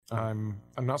I'm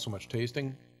not so much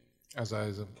tasting as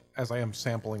I am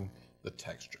sampling the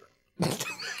texture.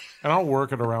 And I'll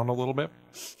work it around a little bit.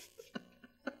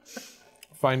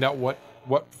 Find out what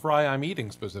fry I'm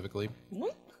eating specifically.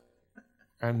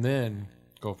 And then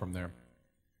go from there.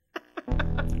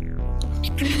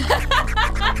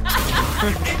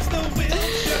 It's the Will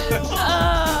Show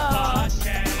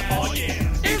podcast. Oh,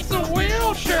 yeah. It's the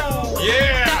Will Show.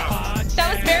 Yeah!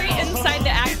 That was very inside the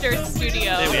actor's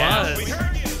studio. It was.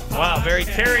 Wow, very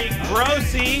Terry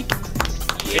Grossy.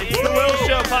 It's the Will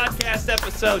Show podcast,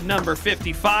 episode number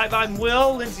 55. I'm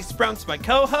Will. Lindsay Sprunk's my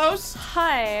co-host.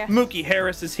 Hi. Mookie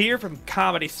Harris is here from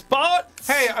ComedySportz.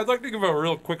 Hey, I'd like to give a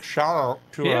real quick shout out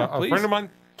to a friend of mine.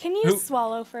 Can you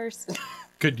swallow first?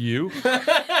 Could you? A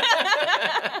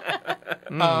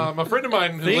friend of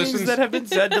mine who Things listens... that have been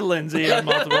said to Lindsay on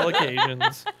multiple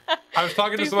occasions. I was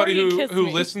talking to Before somebody you kiss who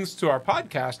me. listens to our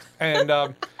podcast,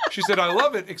 and she said, I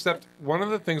love it, except one of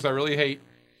the things I really hate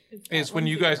is when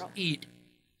you guys eat.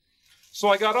 So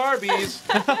I got Arby's.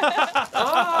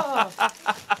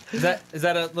 Is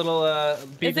that a little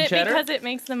beef Is and it cheddar? because it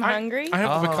makes them hungry? I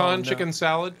have the pecan no. chicken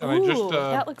salad, and Ooh, I just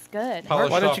that looks good. polished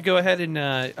Why don't off- you go ahead and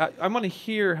I want to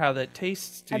hear how that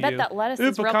tastes to I you. bet that lettuce Ooh,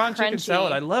 is real pecan chicken crunchy.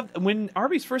 salad. I love when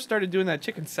Arby's first started doing that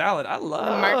chicken salad. I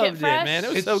loved Market it, fresh? man. It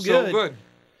was It's so good. Yeah.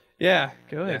 Yeah,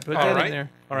 go ahead. Put All that right. in there.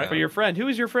 All right. For your friend. Who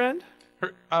is your friend?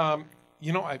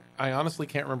 You know, I honestly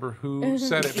can't remember who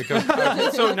said it because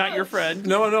So not your friend.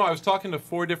 no, I was talking to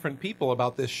 4 different people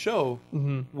about this show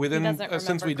within He doesn't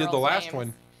since we remember did the girls' last names.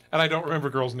 one, and I don't remember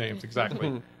girls' names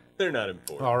exactly. They're not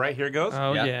important. All right, here it goes.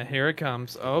 Oh Yeah. yeah, here it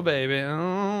comes. Oh baby.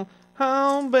 Oh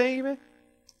baby.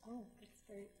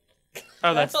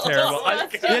 Oh, that's terrible.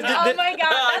 That's just, oh my god,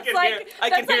 I that's can like hear- I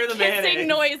can that's hear like the kissing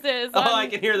mayonnaise. noises. Oh, on I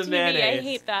can hear the TV. mayonnaise. I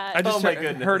hate that. I just Oh my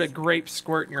goodness. heard a grape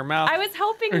squirt in your mouth. I was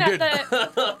hoping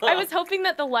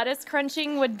that the lettuce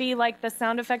crunching would be like the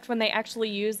sound effect when they actually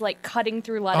use like cutting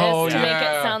through lettuce Oh, to make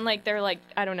yeah. it sound like they're like,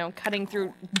 I don't know, cutting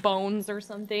through bones or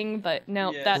something. But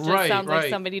no, Yeah. that just Right, sounds like right.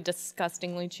 somebody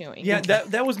disgustingly chewing. Yeah,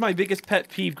 that was my biggest pet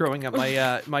peeve growing up.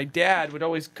 My dad would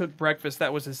always cook breakfast.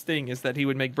 That was his thing, is that he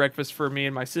would make breakfast for me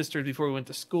and my sisters before we went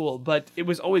to school. But it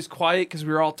was always quiet because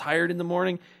we were all tired in the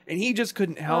morning, and he just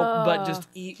couldn't help but just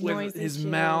eat with noisy his cheers.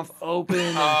 mouth open.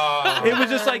 And it was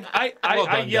just like I Well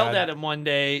done, yelled Dad. at him one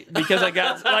day because I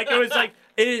got like it was like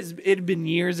it had been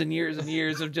years and years and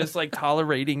years of just like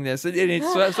tolerating this, and it's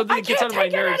something that gets on my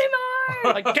nerves.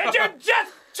 Like, get your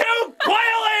just too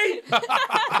quietly.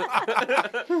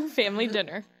 Family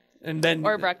dinner And then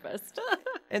or breakfast.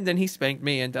 and then he spanked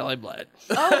me until I bled.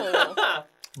 Oh,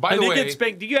 By I the did way, get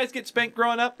spanked. Did you guys get spanked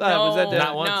growing up? Was that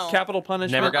Not once. capital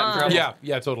punishment? Never got in trouble.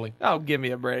 yeah, totally. Oh, give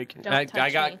me a break. don't I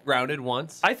touch got me. grounded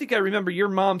once. I think I remember your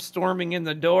mom storming in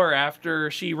the door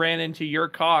after she ran into your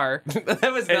car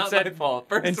That was and not said- my fault.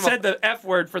 First and of all, said the F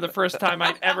word for the first time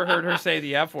I'd ever heard her say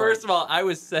the F word. First of all, I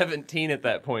was 17 at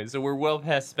that point, so we're well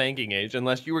past spanking age,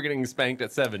 unless you were getting spanked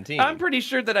at 17. I'm pretty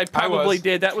sure that I probably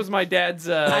did. That was my dad's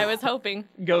I was hoping.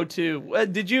 go-to.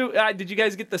 Did you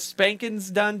guys get the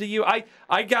spankings done to you? I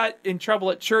got in trouble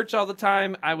at church all the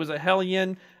time. I was a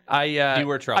hellion. You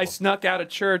were trouble. I snuck out of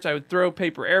church. I would throw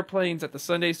paper airplanes at the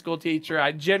Sunday school teacher.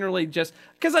 I generally just,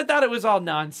 because I thought it was all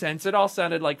nonsense. It all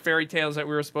sounded like fairy tales that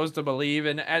we were supposed to believe,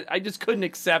 and I just couldn't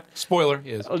accept. Spoiler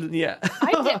is Yeah.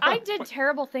 I did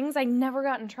terrible things. I never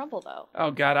got in trouble though. Oh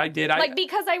God, I did. Like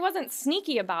because I wasn't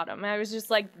sneaky about them. I was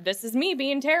just like, this is me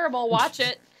being terrible. Watch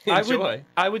it. Enjoy.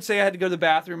 I would say I had to go to the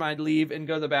bathroom. I'd leave and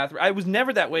go to the bathroom. I was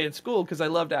never that way in school because I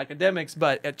loved academics.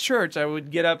 But at church, I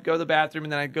would get up, go to the bathroom,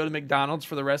 and then I'd go to McDonald's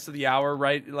for the rest of the hour,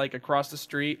 right, like across the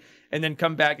street, and then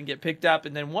come back and get picked up.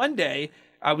 And then one day,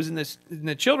 I was in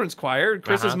the children's choir.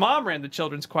 Chris's mom ran the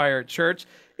children's choir at church,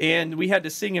 and we had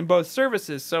to sing in both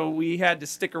services. So we had to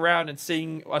stick around and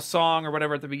sing a song or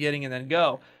whatever at the beginning and then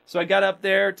go. So I got up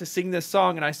there to sing this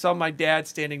song, and I saw my dad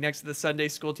standing next to the Sunday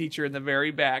school teacher in the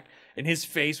very back, and his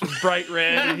face was bright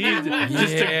red, and he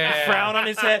just a frown on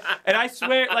his head. And I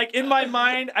swear, like in my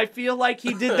mind, I feel like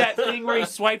he did that thing where he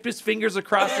swiped his fingers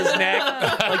across his neck,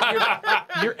 like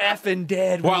you're effing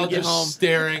dead when while you get just home.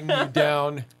 staring you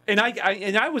down. And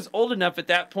I was old enough at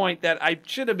that point that I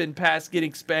should have been past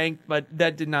getting spanked, but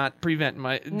that did not prevent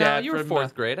my dad No, you were from.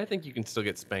 fourth grade. I think you can still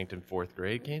get spanked in fourth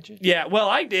grade, can't you? Yeah, well,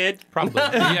 I did. Probably.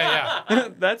 Yeah.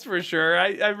 That's for sure.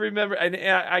 I remember, and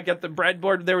I got the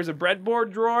breadboard. There was a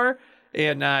breadboard drawer,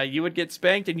 and you would get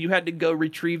spanked, and you had to go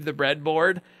retrieve the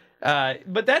breadboard.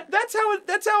 But that's how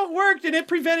it worked, and it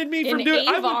prevented me from doing.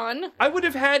 Avon. I would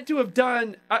have had to have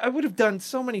done. I would have done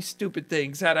so many stupid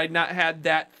things had I not had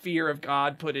that fear of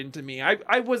God put into me.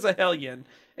 I was a hellion,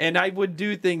 and I would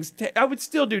do things. I would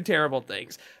still do terrible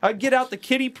things. I'd get out the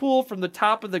kiddie pool from the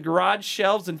top of the garage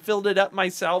shelves and filled it up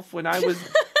myself when I was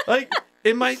like.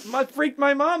 It might freak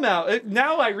my mom out.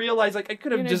 Now I realize like I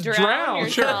could have just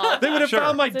drowned. Sure. They would have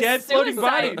found my dead floating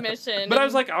body. Mission. But I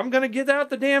was like, I'm gonna get out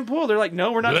the damn pool. They're like,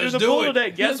 no, we're not doing the pool today.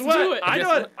 Guess what? I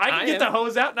know I can get the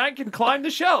hose out and I can climb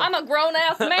the shelf. I'm a grown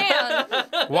ass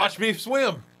man. Watch me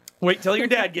swim. Wait till your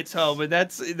dad gets home, and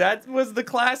that was the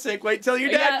classic. Wait till your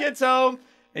dad gets home,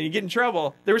 and you get in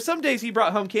trouble. There were some days he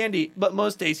brought home candy, but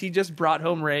most days he just brought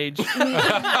home rage.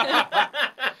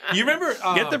 You remember?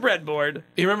 Get the breadboard.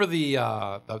 You remember the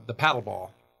paddle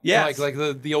ball? Yes. Like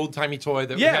the old timey toy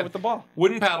that we Yeah, had. with the ball.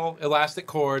 Wooden paddle, elastic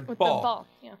cord, With ball. the ball,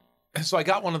 yeah. And so I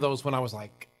got one of those when I was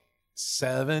like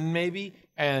 7 maybe,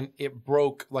 and it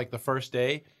broke like the first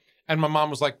day. And my mom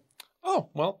was like, "Oh,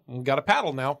 well, we got a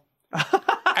paddle now."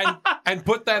 and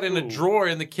put that in a drawer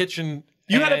in the kitchen.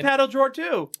 You had a paddle drawer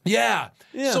too. Yeah.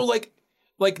 Yeah. So like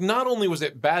not only was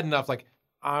it bad enough, like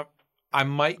I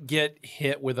might get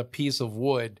hit with a piece of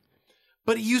wood,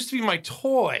 but it used to be my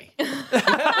toy.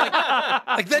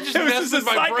 like that just messes with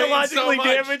my brain so much.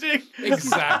 Damaging.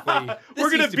 Exactly.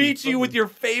 We're gonna beat you with your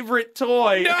favorite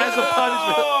toy as a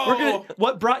punishment.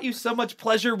 What brought you so much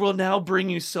pleasure will now bring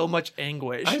you so much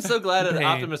anguish. I'm so glad that Pain.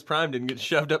 Optimus Prime didn't get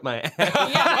shoved up my ass.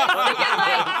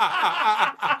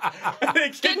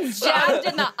 Getting jabbed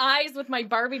in the eyes with my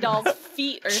Barbie doll's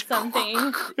feet or something.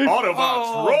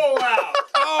 Autobots, roll out!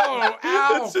 Oh,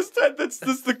 ow. That's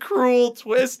just the cruel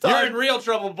twist. You're in real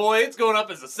trouble, boy. It's going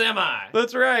up as a semi.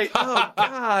 That's right. Oh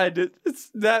God,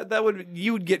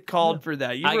 you would get called for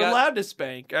that. You were allowed to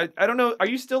spank. I don't know. Are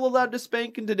you still allowed to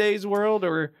spank in today's world,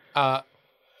 or?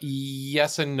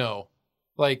 Yes and no.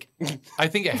 Like I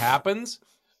think it happens,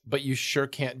 but you sure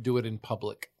can't do it in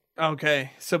public.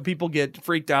 Okay, so people get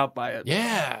freaked out by it.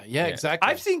 Yeah, exactly.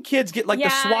 I've seen kids get like the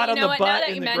swat on the butt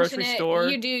in the grocery store.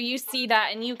 You see that,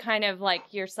 and you kind of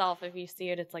like yourself. If you see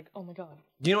it, it's like, oh my God.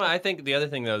 You know what? I think the other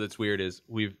thing though that's weird is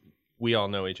we all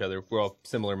know each other. We're all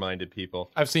similar-minded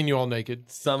people. I've seen you all naked.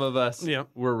 Some of us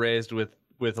were raised with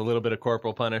a little bit of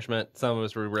corporal punishment. Some of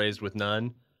us were raised with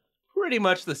none. Pretty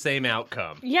much the same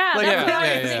outcome. Yeah, that's what I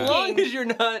was thinking. As long as you're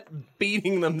not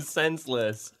beating them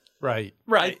senseless. Right.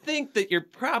 I think that you're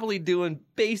probably doing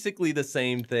basically the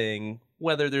same thing,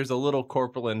 whether there's a little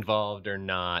corporal involved or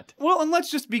not. Well, and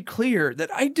let's just be clear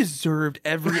that I deserved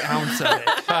every ounce of it.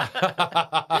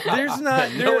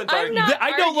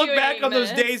 I don't look back on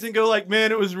those days and go like,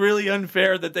 man, it was really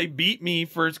unfair that they beat me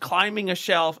for climbing a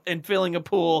shelf and filling a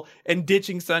pool and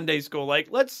ditching Sunday school. Like,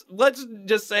 let's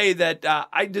just say that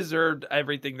I deserved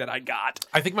everything that I got.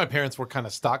 I think my parents were kind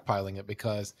of stockpiling it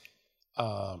because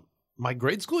my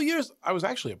grade school years, I was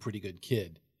actually a pretty good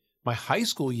kid. My high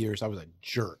school years, I was a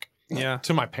jerk. Yeah.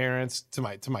 To my parents, to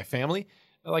my family.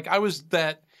 Like I was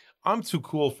I'm too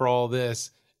cool for all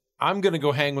this. I'm going to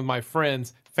go hang with my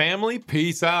friends. Family,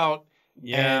 peace out.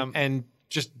 Yeah. And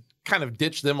just kind of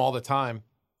ditch them all the time.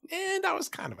 And I was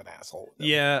kind of an asshole.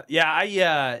 Yeah.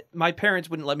 My parents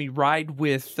wouldn't let me ride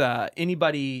with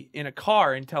anybody in a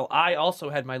car until I also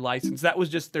had my license. That was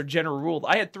just their general rule.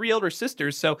 I had 3 older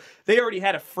sisters, so they already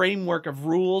had a framework of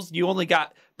rules. You only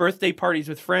got birthday parties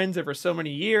with friends over so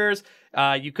many years.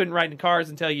 You couldn't ride in cars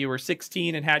until you were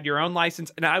 16 and had your own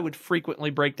license, and I would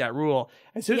frequently break that rule.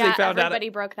 As soon as they found everybody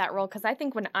broke that rule, because I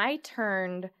think when I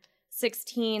turned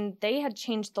 16, they had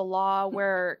changed the law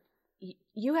where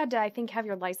you had to, I think, have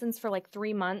your license for like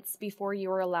 3 months before you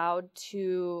were allowed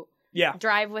to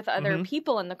drive with other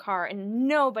people in the car, and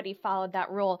nobody followed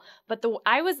that rule. But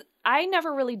I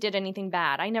never really did anything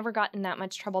bad. I never got in that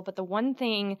much trouble. But the one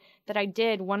thing that I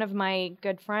did, one of my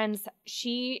good friends,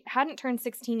 she hadn't turned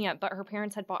 16 yet, but her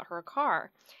parents had bought her a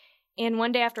car. And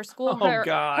one day after school,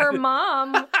 her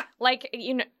mom, like,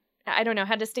 you know, I don't know,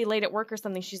 had to stay late at work or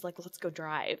something. She's like, let's go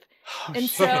drive. And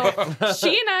so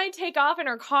she and I take off in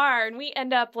her car, and we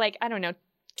end up like, I don't know,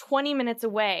 20 minutes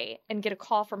away and get a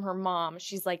call from her mom.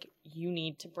 She's like, you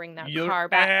need to bring that car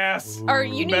back. Ass. Or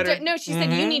you need to, no, she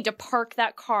said, you need to park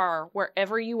that car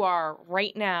wherever you are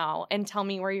right now and tell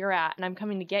me where you're at, and I'm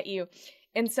coming to get you.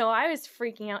 And so I was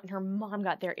freaking out, and her mom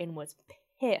got there and was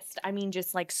pissed. I mean,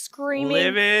 just like screaming.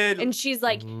 Livid. And she's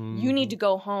like, you need to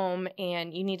go home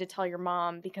and you need to tell your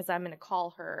mom, because I'm going to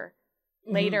call her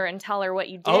later and tell her what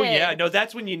you did. Oh, yeah. No,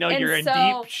 that's when you know you're in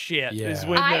deep shit. Yeah. Is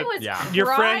when your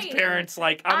friend's parents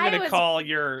like, I'm going to call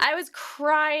your... I was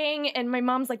crying, and my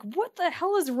mom's like, what the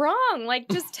hell is wrong? Like,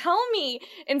 just tell me.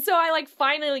 And so I like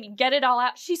finally get it all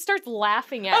out. She starts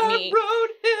laughing at me.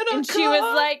 She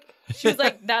was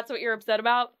like, that's what you're upset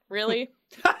about? Really?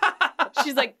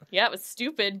 She's like, yeah, it was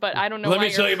stupid, but I don't know Let why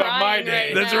me tell you're you about my crying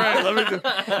day. right That's now.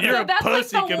 right. You're a that's like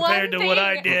pussy the compared to one what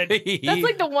I thing- did. That's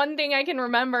like the one thing I can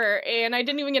remember, and I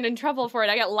didn't even get in trouble for it.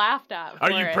 I got laughed at. Are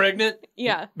for you it. pregnant?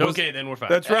 Yeah. Okay, then we're fine.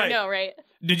 That's I right. know, right?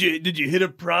 Did you hit a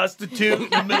prostitute in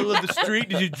the middle of the street?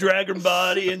 Did you drag her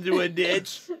body into a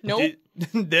ditch? Nope.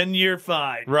 Then you're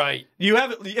fine. Right. You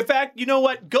have, in fact, you know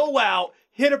what? Go out,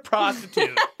 hit a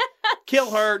prostitute,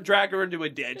 kill her, drag her into a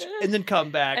ditch, and then come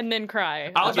back. And then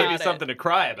cry. I'll give you about it. something to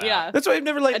cry about. Yeah. That's why I've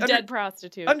never A dead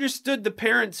prostitute. understood the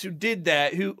parents who did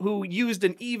that, who used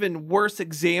an even worse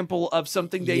example of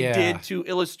something they Yeah. did to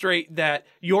illustrate that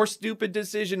your stupid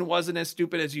decision wasn't as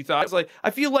stupid as you thought. It's like,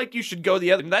 I feel like you should go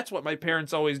the other. And that's what my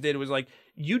parents always did, was like,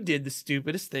 you did the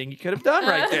stupidest thing you could have done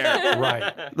right there.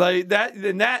 Right. Like that,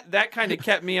 and that kind of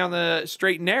kept me on the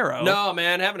straight and narrow. No,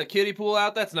 man, having a kiddie pool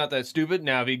out, that's not that stupid.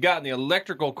 Now, if you'd gotten the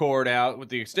electrical cord out with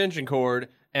the extension cord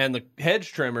and the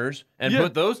hedge trimmers and Yeah.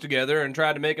 put those together and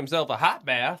tried to make himself a hot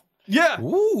bath, Yeah.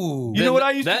 Ooh. You know what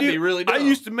I used to that'd do? be really I dumb.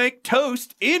 used to make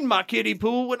toast in my kiddie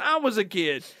pool when I was a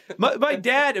kid. My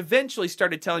dad eventually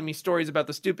started telling me stories about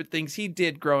the stupid things he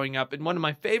did growing up. And one of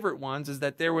my favorite ones is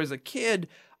that there was a kid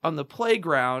on the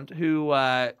playground who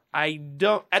at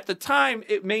the time,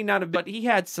 it may not have, but he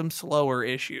had some slower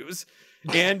issues.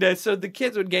 And so the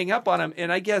kids would gang up on him.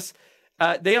 And I guess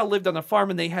they all lived on the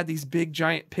farm, and they had these big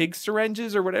giant pig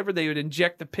syringes or whatever. They would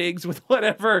inject the pigs with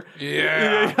whatever,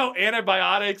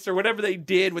 antibiotics or whatever they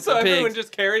did with so the pigs. everyone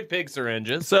just carried pig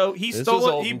syringes. So he This stole was it.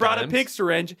 He olden brought a times. pig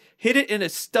syringe, hid it in a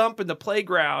stump in the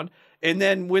playground, and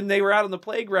then when they were out on the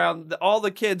playground, all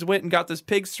the kids went and got this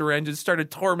pig syringe and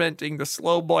started tormenting the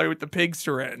slow boy with the pig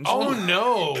syringe. Oh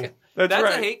no. That's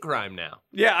right. a hate crime now.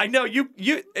 Yeah, I know. You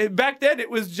back then it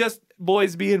was just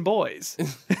boys being boys.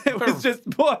 It was just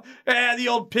the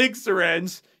old pig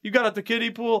syringe. You got out the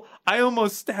kiddie pool. I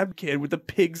almost stabbed a kid with a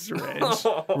pig syringe.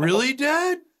 Really,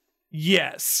 Dad?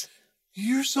 Yes.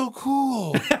 You're so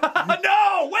cool.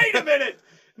 No, wait a minute.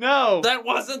 No. That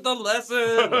wasn't the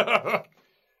lesson.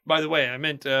 By the way, I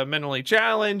meant mentally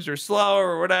challenged or slow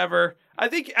or whatever. I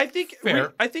think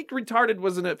Fair. I think retarded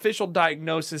was an official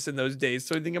diagnosis in those days,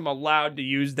 so I think I'm allowed to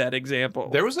use that example.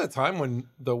 There was a time when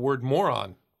the word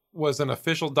moron was an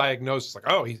official diagnosis. Like,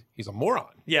 oh, he's a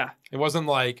moron. Yeah, It wasn't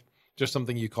like just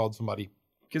something you called somebody.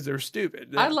 because they're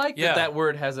stupid. I like Yeah. that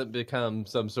word hasn't become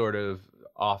some sort of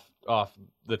off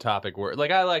the topic word. Like,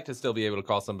 I like to still be able to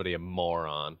call somebody a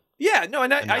moron. Yeah, no,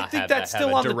 and and I not think have that's that have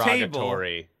still a on the table.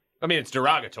 derogatory. I mean, it's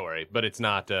derogatory, but it's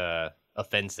not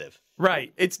offensive.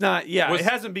 Right. It's not, Was- it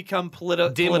hasn't become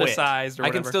Dimwit. politicized or I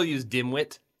whatever. can still use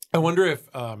dimwit. I wonder if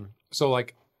so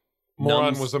like moron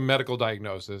Numbs. was a medical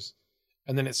diagnosis,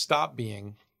 and then it stopped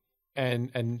being,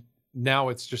 and now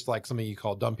it's just like something you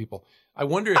call dumb people. I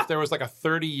wonder if there was like a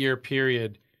 30-year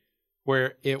period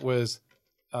where it was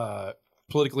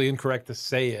politically incorrect to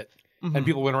say it, and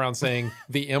people went around saying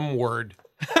the M word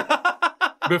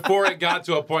before it got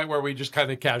to a point where we just kind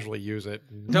of casually use it.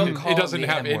 Don't call It doesn't the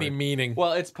have any M-word. meaning.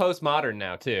 Well, it's postmodern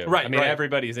now too. Right, I mean, right.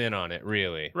 everybody's in on it.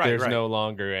 Really, Right, there's right. no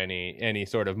longer any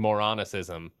sort of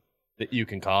moronicism that you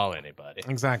can call anybody.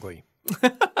 Exactly.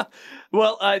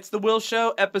 Well, it's the Will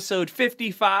Show, episode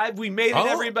 55. We made it, Oh.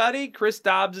 everybody. Chris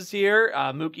Dobbs is here.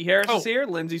 Mookie Harris is here.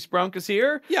 Lindsey Sprunk is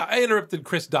here. Yeah, I interrupted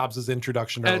Chris Dobbs'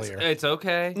 introduction earlier. It's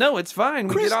okay. No, it's fine.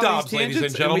 We Chris get on Dobbs, these ladies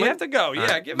tangents and gentlemen. we have to go. All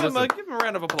Yeah, right, give him listen. a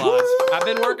round of applause. I've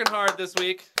been working hard this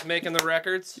week, making the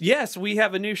records. Yes, we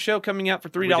have a new show coming out for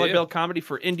 $3 We do. Bill Comedy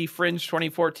for Indie Fringe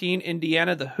 2014,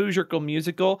 Indiana, the Hoosierical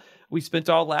Musical. We spent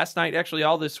all last night, actually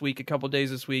all this week, a couple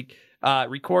days this week,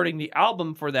 recording the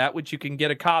album for that, which you can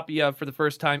get a copy of for the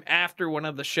first time after one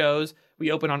of the shows.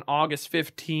 We open on August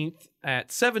 15th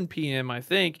at 7 p.m., I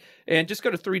think. And just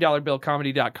go to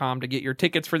 $3billcomedy.com to get your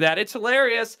tickets for that. It's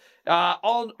hilarious.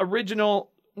 All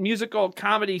original musical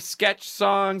comedy sketch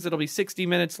songs. It'll be 60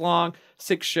 minutes long,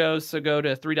 6 shows. So go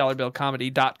to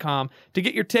 $3billcomedy.com to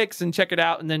get your tickets and check it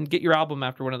out, and then get your album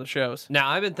after one of the shows. Now,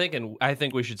 I've been thinking, I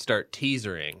think we should start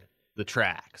teasering the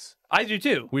tracks. I do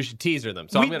too. We should teaser them.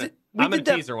 So We I'm did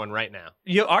that- teaser one right now.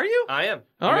 Are you? I am.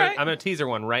 All I'm right. gonna teaser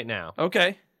one right now.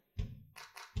 Okay.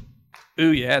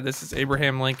 Ooh, yeah, this is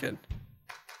Abraham Lincoln.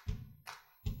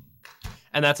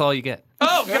 And that's all you get.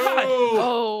 Oh, God.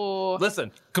 Oh.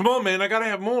 Listen, Come on, man, I gotta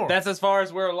have more. that's as far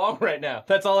as we're along right now.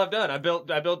 That's all I've done. I built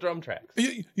drum tracks.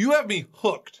 You have me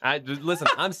hooked. Listen,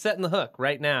 I'm setting the hook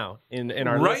right now in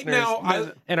our Right listeners,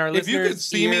 now, in our if you listeners' could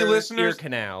see me, listeners, ear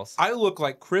canals. I look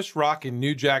like Chris Rock in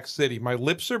New Jack City. My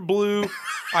lips are blue.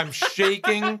 I'm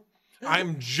shaking.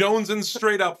 I'm jonesing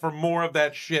straight up for more of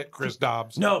that shit, Chris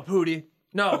Dobbs. No, Pootie.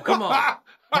 No, come on.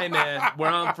 Hey, man,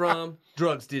 where I'm from,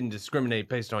 drugs didn't discriminate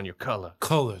based on your color.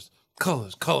 Colors,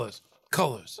 colors, colors,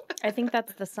 colors. I think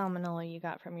that's the salmonella you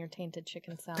got from your tainted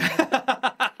chicken salad.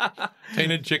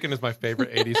 Tainted Chicken is my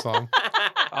favorite 80s song.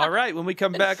 All right, when we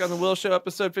come back on the Will Show,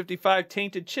 episode 55,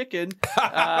 Tainted Chicken,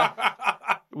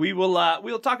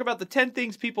 we'll talk about the 10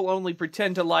 things people only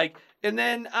pretend to like, and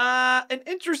then an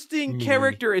interesting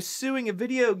character is suing a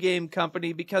video game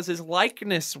company because his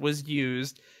likeness was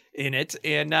used in it,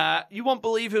 and you won't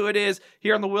believe who it is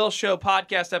here on the Will Show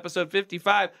podcast, episode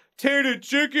 55, Tainted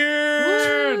Chicken!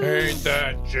 Ain't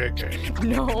that chicken?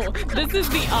 No, this is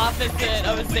the opposite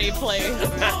of a safe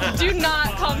place. Do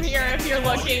not come here if you're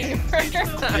looking for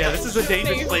Yeah, this is a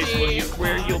dangerous place safety.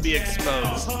 where you'll be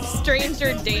exposed.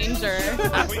 Stranger danger.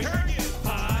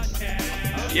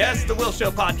 Yes, the Will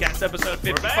Show podcast, episode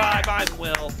 55. I'm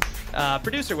Will.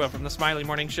 Producer Will from the Smiley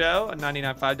Morning Show on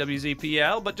 99.5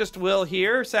 WZPL, but just Will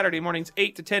here. Saturday mornings,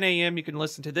 8 to 10 a.m. You can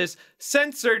listen to this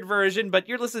censored version, but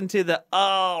you're listening to the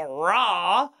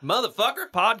raw Motherfucker.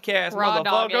 podcast, Raw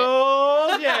dog it.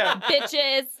 motherfuckers. Yeah.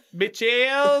 Bitches.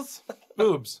 Bitches.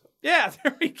 Boobs. Yeah,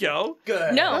 there we go.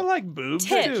 Good. No. I like boobs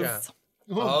Tits. too.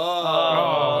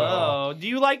 Oh. Do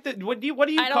you like the what do you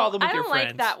call them with I your don't friends?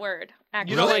 like that word,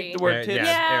 actually. You don't like the word tits?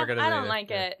 Yeah, Erica doesn't I don't either. like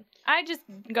Yeah. it. I just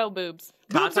go boobs.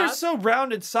 Boobs are Tatas? so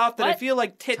round and soft that I What? feel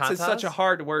like tits is such a Tatas?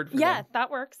 hard word for Yeah, them.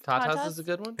 that works. Tatas is a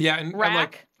good one. Yeah, and I'm Rack.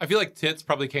 like, I feel like tits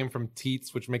probably came from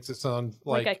teats, which makes it sound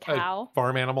Like like, a cow?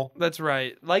 farm animal. That's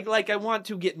right. Like I want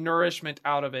to get nourishment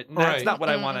out of it. And that's Right. not what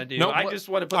I want to do. No, I what- just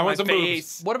want to put I my want some boobs.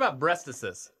 face. What about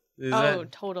breastises? Is Oh,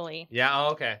 that... totally. Yeah.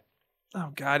 Oh, okay. Oh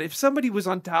God! If somebody was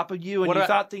on top of you and What you about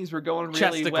thought things were going really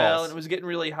chesticles? well and it was getting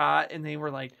really hot, and they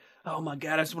were like, "Oh my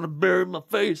God, I just want to bury my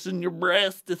face in your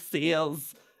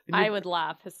breastises." And I you- would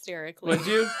laugh hysterically. Would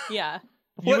you? Yeah.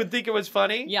 You would think it was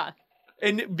funny? Yeah.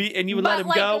 And you would But, let him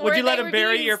like, go? Would you were let they him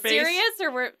bury being your face? serious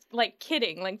or were like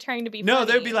kidding, like trying to be No,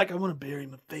 funny? they'd be like, "I want to bury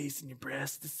my face in your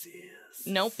breastises."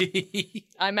 Nope.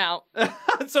 I'm out.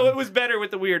 So it was better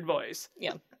with the weird voice.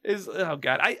 Yeah. Oh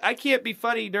God, I can't be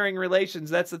funny during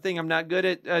relations. That's the thing. I'm not good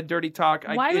at dirty talk.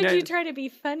 Why would you try to be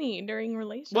funny during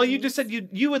relations? Well, you just said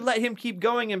you would let him keep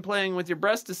going and playing with your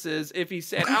breastises if he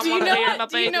said, "I Do you want to know bury my what?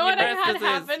 Do face you know in what your I had breastises."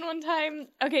 happen one time?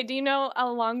 Okay. Do you know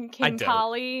Along Came don't.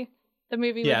 Polly, the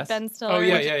movie Yes. with Ben Stiller? Oh,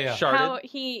 yeah. Sharded.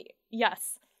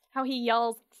 How he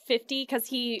yells 50 because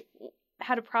he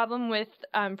had a problem with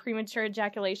premature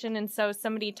ejaculation, and so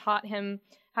somebody taught him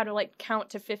how to like count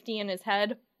to 50 in his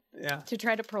head Yeah. to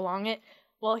try to prolong it.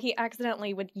 Well, he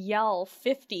accidentally would yell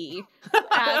 50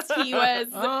 as he was.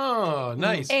 Oh,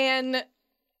 nice. And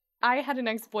I had an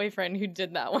ex-boyfriend who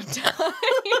did that one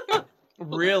time.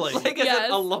 Really? Like, is Yes.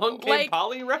 it a long Came Like-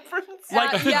 Polly reference?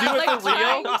 Like, to do it like for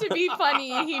real? trying to be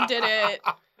funny, he did it.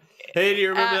 Hey, do you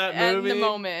remember At- that at the movie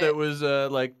moment. that was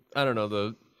like, I don't know,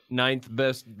 the 9th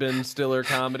best Ben Stiller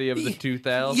comedy of the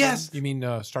 2000s? Yes. You mean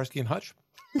Starsky and Hutch?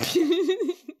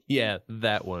 Yeah,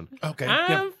 that one. Okay.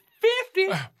 I'm 50.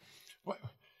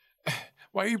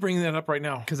 Why are you bringing that up right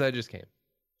now? Because I just came.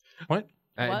 What?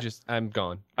 What? I'm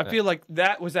gone. I feel like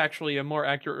that was actually a more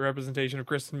accurate representation of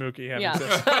Chris and Mookie having Yeah.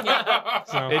 sex. Yeah.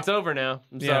 So. It's over now.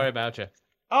 I'm Yeah. sorry about you.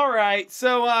 All right.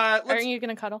 So Are let's. you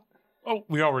gonna cuddle? Oh,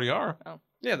 we already are.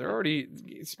 Yeah, they're already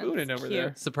spooning That's over cute.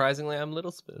 there. Surprisingly, I'm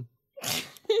Little Spoon.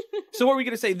 So what were we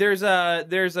gonna say? There's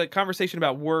a conversation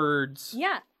about words.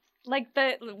 Yeah. Like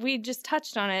we just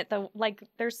touched on it.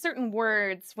 There's certain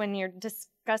words when you're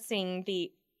discussing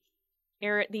the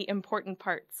important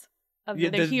parts of Yeah,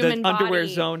 the human the underwear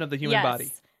body. zone of the human Yes,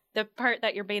 body. the part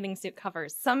that your bathing suit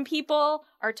covers. Some people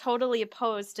are totally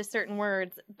opposed to certain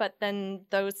words, but then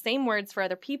those same words for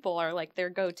other people are like their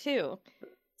go-to.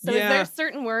 So Yeah. is there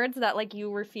certain words that like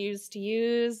you refuse to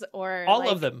use or All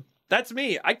like, of them. That's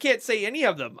me. I can't say any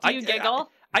of them. Do you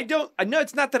giggle? I don't. No,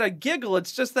 it's not that I giggle.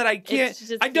 It's just that I can't.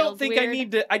 just I don't feels think I weird.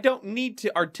 need to. I don't need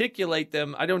to articulate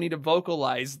them. I don't need to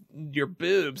vocalize your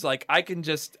boobs. Like I can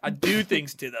just do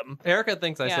things to them. Erica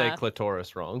thinks I say Yeah.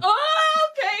 clitoris wrong. Oh,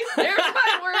 okay. There's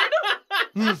my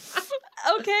word.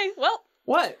 Okay, well,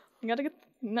 What? I gotta get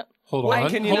no. Hold Why on.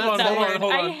 can you hold not on. say Hold on. it?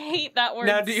 Hold I on. hate that word.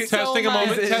 Now, do you- so Testing a much.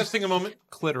 moment. Testing a moment.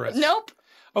 Clitoris. Nope.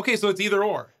 Okay, so it's either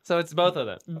or. So it's both of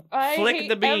them. I Flick hate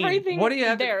the bean. everything What do you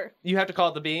have to- there. You have to call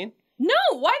it the bean? No,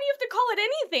 why do you have to call it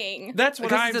anything? That's what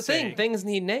Because I'm it's a saying. thing. Things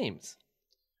need names.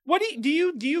 What do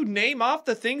you name off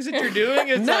the things that you're doing?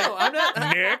 It's No, like, I'm not.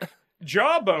 neck,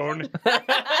 jawbone,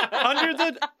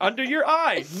 under your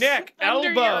eye, neck, Under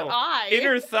elbow, your eye.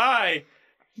 inner thigh,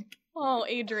 Oh,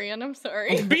 Adrian, I'm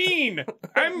sorry. bean.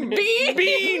 I'm Bean.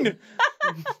 bean.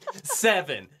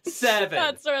 Seven.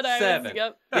 That's what I Seven. was.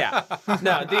 Yep. Yeah.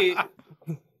 No, the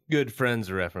good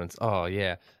friends reference. Oh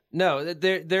yeah. No,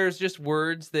 there's just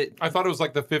words that I thought it was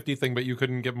like the 50 thing, but you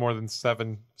couldn't get more than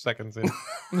 7 seconds in.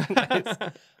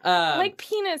 Like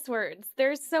penis words.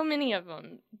 There's so many of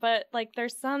them, but like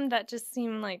there's some that just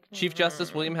seem like Chief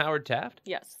Justice William Howard Taft?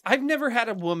 Yes. I've never had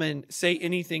a woman say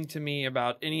anything to me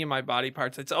about any of my body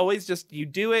parts. It's always just you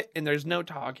do it and there's no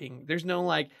talking. There's no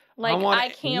like I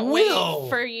can't wait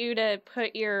for you to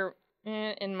put your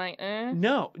in my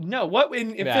No. What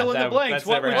in fill in the blanks?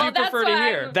 What would you prefer to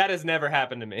hear? That has never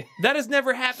happened to me. That has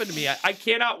never happened to me. I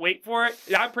cannot wait for it.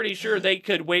 I'm pretty sure they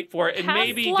could wait for it and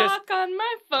maybe lock on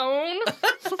my phone.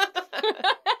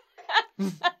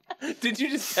 Did you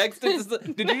just text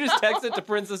it? Did you just text it to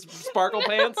Princess Sparkle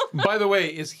Pants? By the way,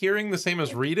 is hearing the same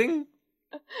as reading?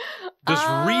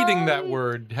 Does reading that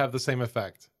word have the same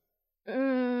effect?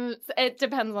 It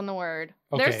depends on the word.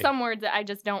 Okay. There's some words that I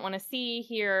just don't want to see,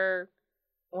 hear,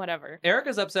 whatever.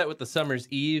 Erica's upset with the Summer's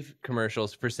Eve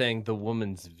commercials for saying the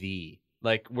woman's V.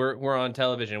 Like we're on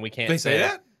television, we can't. They say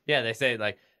that? Yeah, they say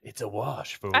like it's a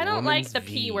wash for. I don't like woman's the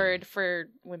V. P word for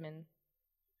women.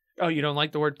 Oh, you don't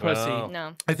like the word pussy? Oh.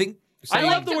 No. I think. I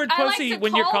love the word pussy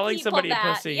when you're calling somebody a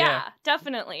pussy. Yeah,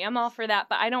 definitely. I'm all for that,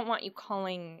 but I don't want you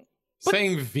calling.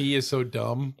 Saying V is so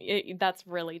dumb. That's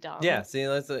really dumb. Yeah, see,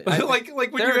 that's like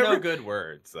when there you are no good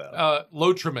words though.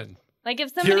 Lotrimin. Like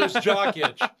if somebody Here's jock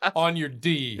itch on your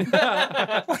D.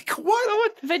 Like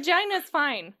what? Vagina's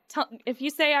fine. If you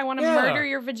say I want to murder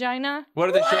your vagina, What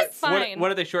are they that's fine.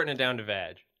 What are they shortening it down to?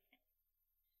 Vag.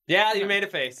 Yeah, you made a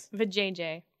face.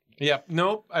 Vajayjay. Yep.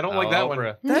 Nope. I don't like that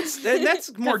Oprah. one.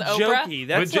 That's more Oprah? jokey.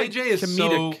 That's But like JJ is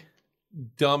comedic. so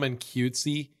dumb and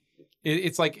cutesy.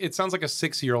 It's like it sounds like a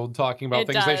 6-year-old talking about It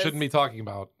things they does. shouldn't be talking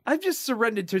about. I've just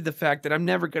surrendered to the fact that I'm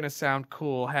never going to sound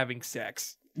cool having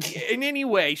sex in any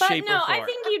way, But shape, no, or form. I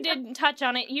think you did touch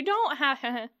on it. You don't have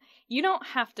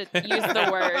to use the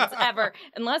words ever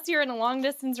unless you're in a long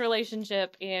distance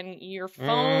relationship and your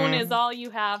phone is all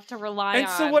you have to rely on. And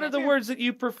so what are the words that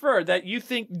you prefer that you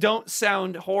think don't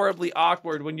sound horribly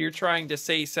awkward when you're trying to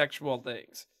say sexual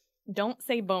things? Don't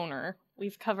say boner.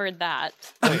 We've covered that.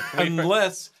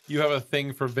 Unless you have a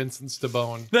thing for Vincent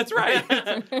Stabone. That's right.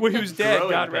 Who's dead,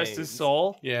 Growing God rest his pains.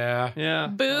 soul. Yeah. Yeah.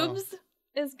 Boobs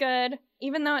is good,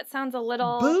 even though it sounds a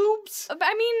little. Boobs?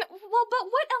 I mean, well, but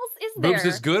what else is there? Boobs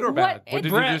is good or bad? What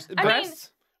did you just? I mean,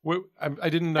 breasts? I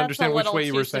didn't that's understand a which little way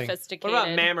you too were saying. What sophisticated. about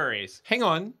mammaries? Hang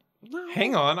on.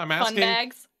 I'm Fun asking.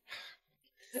 bags.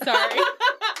 Sorry.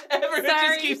 Everyone Sorry.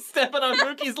 just keeps stepping on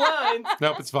Mookie's lines.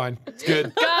 Nope, it's fine. It's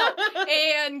good. Go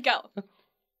and go.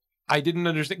 I didn't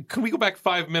understand. Can we go back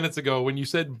 5 minutes ago when you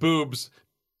said boobs?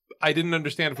 I didn't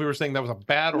understand if we were saying that was a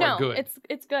bad or No, a good.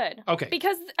 it's good. Okay.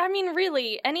 Because I mean,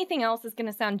 really, anything else is going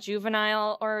to sound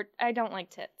juvenile, or I don't like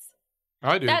tits.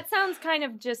 I do. That sounds kind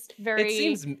of just very.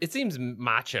 It seems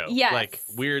macho. Yes. Like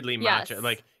weirdly macho. Yes.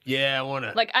 Like, yeah, I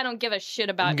wanna Like I don't give a shit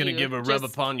about I'm gonna you. give a rub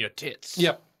upon your tits.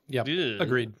 Yep. Ugh.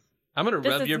 Agreed. I'm gonna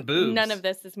This rub is- your boobs. None of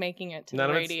this is making it to None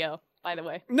the of it's- radio, by the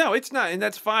way. No, it's not, and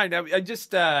that's fine.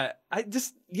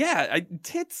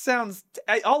 Tits sounds.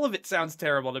 All of it sounds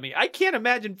terrible to me. I can't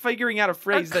imagine figuring out a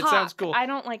phrase A that sounds cock. cool. I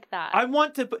don't like that. I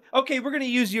want to put. Okay, we're going to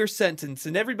use your sentence,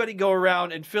 and everybody go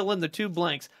around and fill in the 2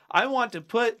 blanks. I want to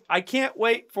put. I can't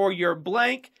wait for your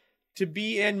blank to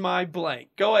be in my blank.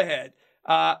 Go ahead,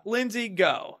 Lindsay.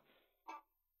 Go.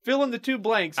 Fill in the 2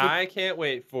 blanks. I can't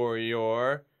wait for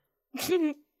your.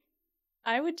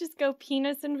 I would just go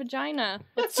penis and vagina.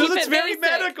 Let's So keep that's it very basic.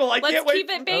 medical. Let's can't wait. keep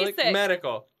it basic. I like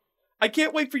medical. I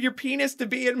can't wait for your penis to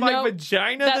be in my Nope.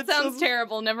 vagina. That sounds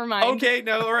terrible. Never mind. Okay,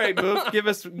 no, all right. Move. Give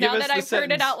us. Now that the I've heard it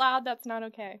sentence. out loud, that's not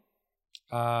okay.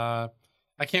 I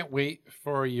can't wait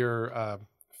for your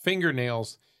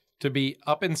fingernails to be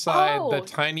up inside Oh. the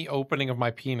tiny opening of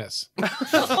my penis. Am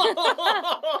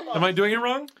I doing it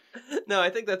wrong? No, I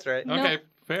think that's right. No. Okay,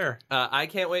 fair. I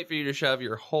can't wait for you to shove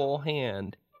your whole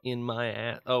hand in my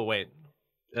ass. Oh wait,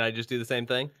 did I just do the same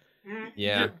thing?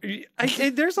 Yeah.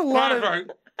 There's a lot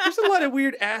of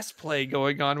weird ass play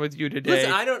going on with you today.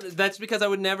 Listen, that's because I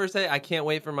would never say I can't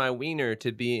wait for my wiener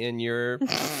to be in your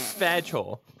vag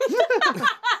hole.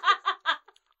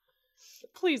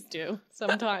 Please do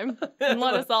sometime. And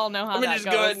let us all know how Let me that just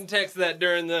goes. go ahead and text that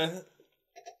during the.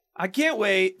 I can't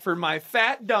wait for my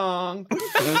fat dong.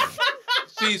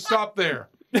 See, stop there.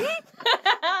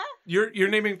 You're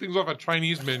naming things off a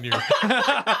Chinese menu.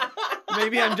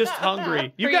 Maybe I'm just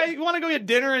hungry. You guys want to go get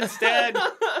dinner instead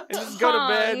and just go to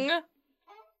bed? Tongue.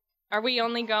 Are we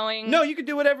only going? No, you can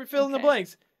do whatever. Fill in the Okay.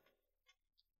 blanks.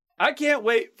 I can't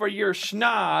wait for your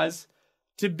schnoz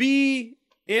to be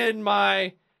in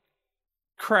my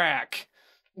crack.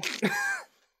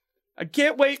 I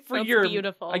can't wait for That's your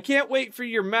beautiful. I can't wait for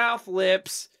your mouth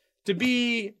lips to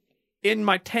be in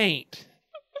my taint.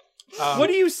 What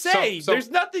do you say? so There's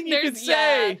nothing you can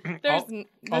say.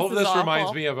 All of this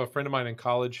reminds me of a friend of mine in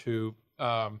college who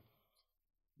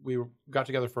we got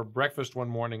together for breakfast one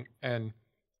morning, and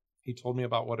he told me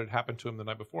about what had happened to him the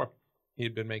night before. He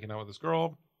had been making out with this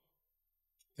girl.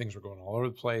 Things were going all over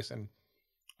the place, and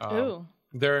Ooh,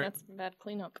 that's bad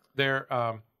cleanup.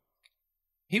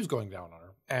 He was going down on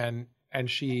her, and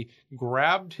she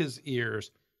grabbed his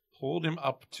ears, pulled him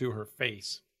up to her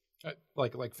face,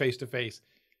 like face to face,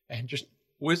 and just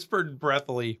whispered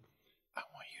breathily, "I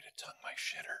want you to tongue my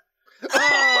shitter."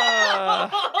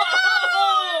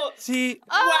 See,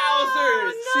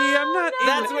 wowzers! See, I'm not.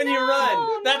 That's when you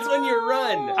run. That's when you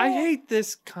run. I hate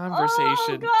this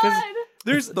conversation because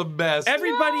there's the best.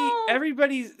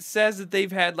 Everybody says that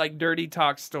they've had like dirty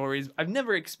talk stories. I've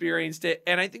never experienced it,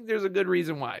 and I think there's a good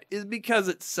reason why. Is because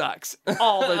it sucks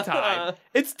all the time.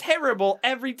 It's terrible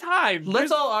every time.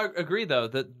 Let's all agree though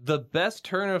that the best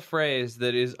turn of phrase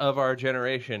that is of our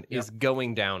generation is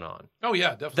going down on. Oh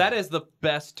yeah, definitely. That is the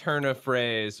best turn of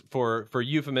phrase for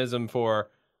euphemism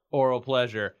for oral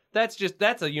pleasure.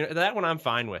 That one I'm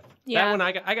fine with. Yeah. That one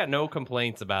I got no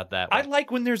complaints about that one. I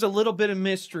like when there's a little bit of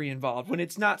mystery involved, when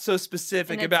it's not so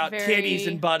specific And it's about very- titties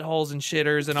and buttholes and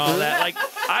shitters and all that. Like,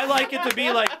 I like it to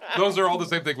be like, Those are all the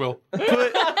same thing, Will.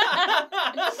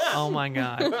 oh my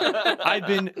God, I've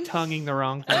been tonguing the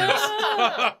wrong things.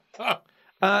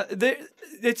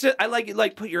 I like it,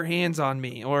 like put your hands on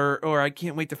me, or I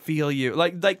can't wait to feel you,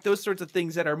 like those sorts of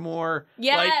things that are more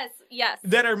Yes.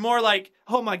 that are more like,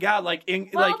 oh my God, like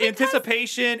Well, because-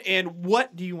 anticipation and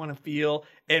what do you want to feel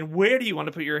and where do you want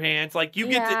to put your hands? Like you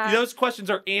get Yeah. those questions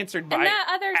are answered by And that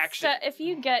other action. stuff, if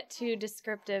you get too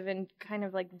descriptive and kind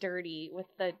of like dirty with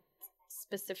the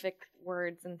specific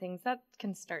words and things, that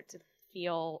can start to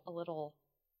feel a little.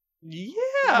 Yeah,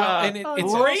 Well, and it's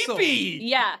also- rapey.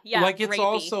 Yeah. Like it's rapey.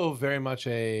 also very much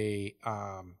a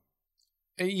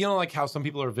like how some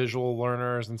people are visual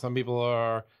learners and some people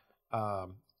are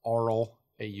oral,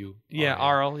 AU. Yeah,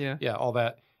 oral. Yeah. Yeah, all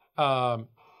that.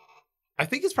 I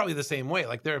think it's probably the same way.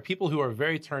 Like there are people who are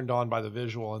very turned on by the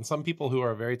visual, and some people who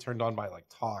are very turned on by like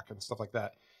talk and stuff like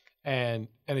that. And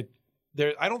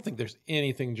I don't think there's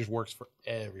anything just works for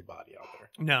everybody out there.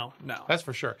 No. That's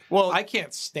for sure. Well, I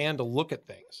can't stand to look at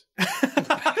things.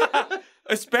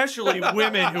 especially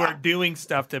women who are doing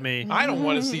stuff to me. I don't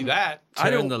want to see that.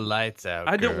 Turn the lights out.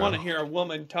 I don't girl. want to hear a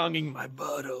woman tonguing my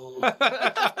butthole.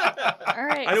 All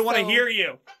right. I don't want to so- hear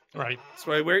you. Right. That's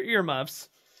why I wear earmuffs.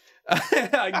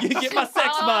 Get my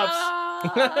sex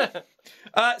muffs.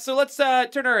 So let's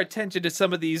turn our attention to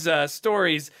some of these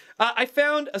stories. I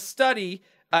found a study,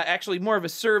 actually more of a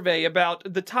survey,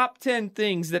 about the top 10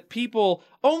 things that people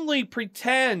only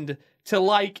pretend to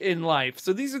like in life.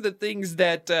 So these are the things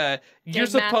that you're Dave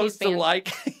supposed to Matthews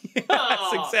like.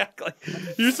 Yes, exactly.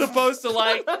 You're supposed to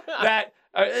like that.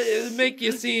 Make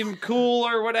you seem cool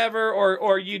or whatever,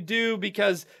 or you do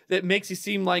because it makes you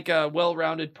seem like a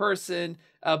well-rounded person,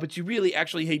 but you really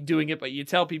actually hate doing it, but you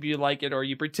tell people you like it, or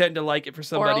you pretend to like it for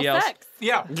somebody Oral else. sex.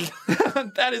 Yeah.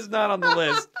 That is not on the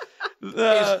list.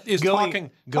 Is talking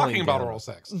going about down. oral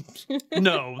sex.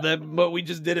 No, but we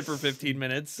just did it for 15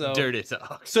 minutes. So Dirty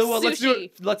talk. So let's do Sushi.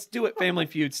 it. Let's do it Family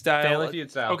Feud style. Family Feud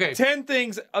style. Okay. 10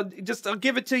 things. I'll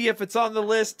give it to you if it's on the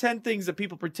list. 10 things that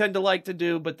people pretend to like to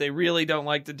do, but they really don't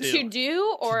like to do. To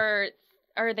do, or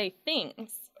are they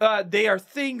things? They are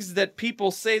things that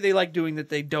people say they like doing that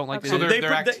they don't like Okay. to So do. they're They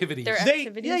activities. They're They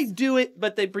activities? do it,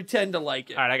 but they pretend to like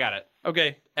it. All right, I got it.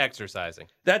 Okay, Exercising.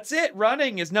 that's it.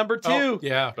 Running is number 2. Oh,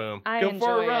 yeah. Boom. I Go enjoy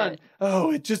for a run. it. Oh,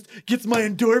 it just gets my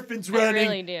endorphins I running.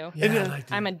 really do. And,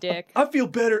 I'm a dick. I feel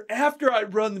better after I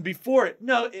run than before it.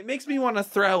 No, it makes me want to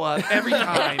throw up every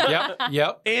time.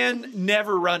 Yep. And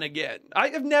never run again.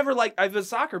 I'm a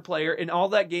soccer player, and all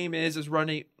that game is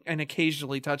running and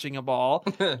occasionally touching a ball,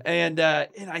 and I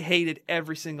hated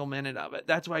every single minute of it.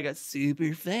 That's why I got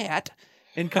super fat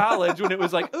in college when it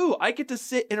was like, ooh, I get to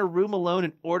sit in a room alone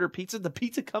and order pizza. The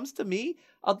pizza comes to me.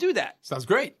 I'll do that. Sounds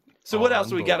great. So what On else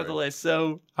do we got on board. the list?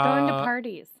 So Going to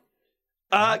parties.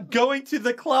 going to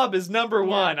the club is number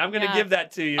 1. I'm going to yeah. give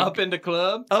that to you. Up into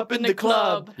club. Up in the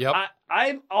club. Yep.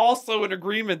 I'm also in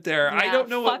agreement there. I Yeah, don't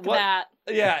know fuck what that.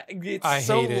 Yeah, it's I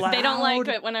so hate it. loud. They don't like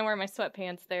it when I wear my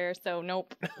sweatpants there, so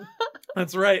nope.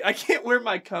 That's right. I can't wear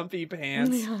my comfy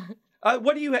pants.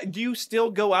 What do you still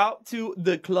go out to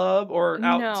the club or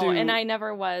out no, to? and I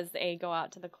never was a go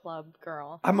out to the club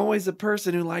girl. I'm always a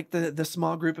person who liked the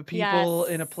small group of people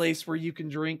Yes. in a place where you can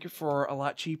drink for a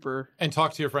lot cheaper. And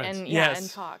talk to your friends. And Yes. and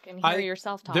talk and hear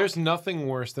yourself talk. There's nothing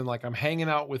worse than like I'm hanging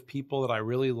out with people that I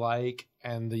really like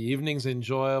and the evening's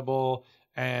enjoyable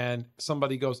and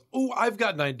somebody goes, "Oh, I've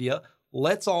got an idea.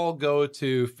 let's all go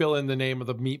to fill in the name of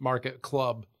the meat market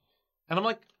club. And I'm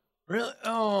like, really?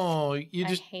 Oh, you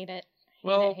just I hate it.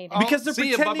 well, hate it. Because they're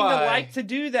see ya, pretending to bye-bye. like to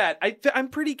do that. I'm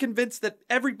pretty convinced that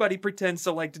everybody pretends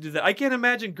to like to do that. I can't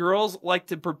imagine girls like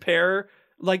to prepare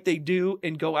like they do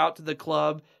and go out to the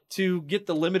club to get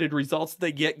the limited results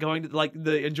they get going to like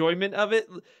the enjoyment of it.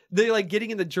 They like getting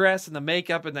in the dress and the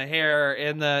makeup and the hair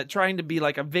and the trying to be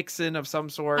like a vixen of some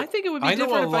sort. I think it would be I know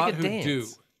different a if I lot could who dance. do.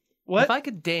 What? If I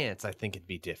could dance, I think it'd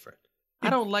be different. I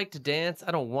don't like to dance.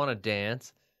 I don't want to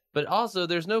dance. But also,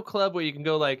 there's no club where you can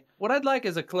go like, what I'd like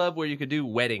is a club where you could do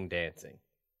wedding dancing.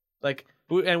 Like,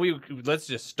 let's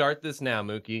just start this now,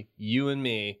 Mookie. You and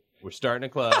me, we're starting a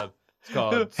club. It's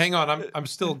called... hang on. I'm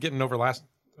still getting over last.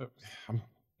 I'm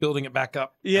building it back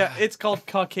up. Yeah, it's called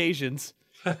Caucasians.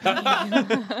 but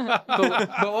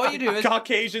what you do is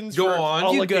Caucasians Go for on.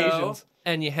 all you occasions. go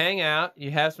and you hang out,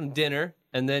 you have some dinner,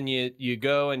 and then you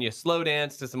go and you slow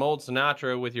dance to some old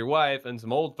Sinatra with your wife and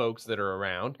some old folks that are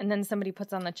around. And then somebody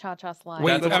puts on the cha-cha slide.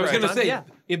 Wait, That's I was right. going to say, Yeah.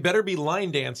 it better be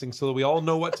line dancing so that we all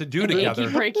know what to do Achy together.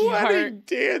 breaky heart. Wedding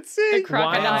dancing. The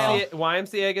crocodile.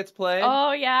 YMCA gets played.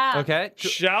 Oh yeah. Okay.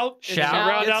 Shout and Shout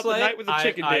round gets out the played. night with a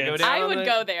chicken I go dance. down I on would the-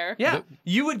 go there. Yeah,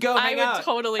 you would go I hang would out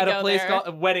totally at a go place there.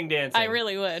 called wedding dancing. I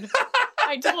really would.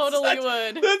 I totally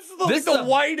would. That's This the is a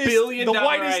whitest, billion-dollar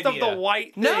whitest of the idea.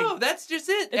 white thing. No, that's just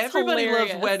it. It's Everybody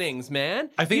hilarious. loves weddings, man.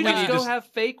 I think you we just need go to- have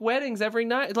fake weddings every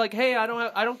night. It's like, hey, I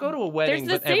don't go to a wedding.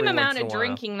 There's the but every same once amount in a of while.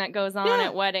 drinking that goes on Yeah.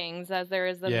 at weddings as there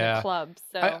is in Yeah. the clubs.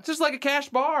 So It's just like a cash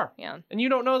bar. yeah. And you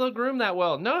don't know the groom that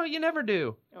well. No, you never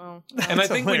do. Oh, And I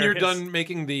think when you're hilarious. done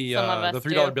making the Some of us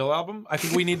 $3 do. bill album, I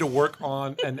think we need to work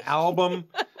on an album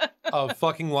of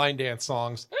fucking line dance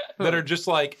songs that are just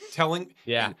like telling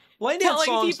Yeah. line dance telling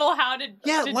songs. people how to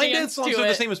Yeah, to line dance dance songs to are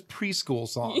the it. same as preschool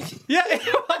songs. Yeah,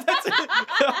 that's it.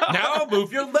 Now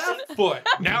move your left foot.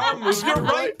 Now move your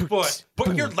right foot.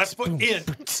 Put your left foot in.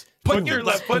 Put your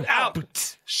left foot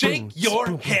out. Shake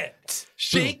your head.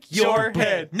 Shake your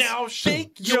head. Now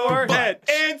shake your Your butt. head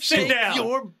and sit Shake down.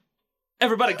 your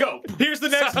Everybody go. Here's the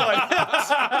next one.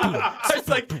 It's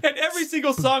like, and every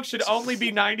single song should only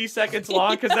be 90 seconds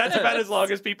long because that's about as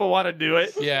long as people want to do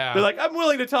it. Yeah. They're like, I'm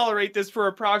willing to tolerate this for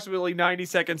approximately 90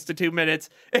 seconds to 2 minutes.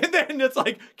 And then it's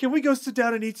like, can we go sit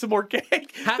down and eat some more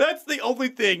cake? That's the only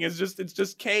thing. It's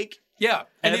just cake. Yeah.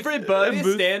 And Everybody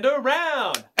if, stand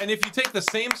around. and if you take the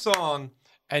same song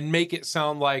and make it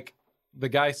sound like the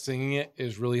guy singing it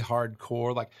is really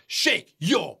hardcore, like shake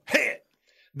your head,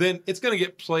 then it's going to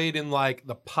get played in like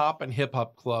the pop and hip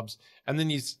hop clubs. And then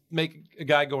you make a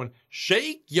guy going,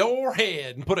 shake your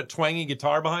head, and put a twangy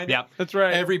guitar behind it. Yep. That's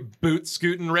right. Every boot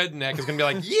scooting redneck is going to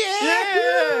be like,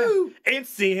 yeah. Woo!" And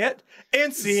see it.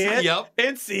 And see it. Yep.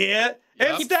 And see it.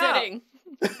 And Keep stop. sitting.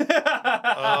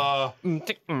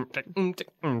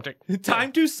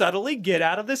 Time to subtly get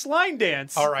out of this line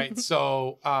dance. All right.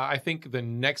 So I think the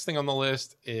next thing on the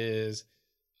list is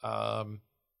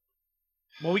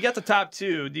Well, we got the top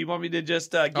two. Do you want me to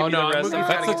just give Oh, you no, the I'm rest? moving of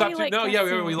that's the Oh, top we two. like No, yeah,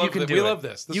 guessing. we You love can this. do We it. love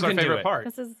this. This You is our can do favorite it. part.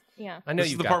 This is yeah. I know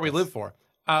This you is the got part we this. live for.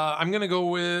 I'm gonna go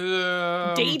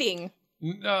with Dating.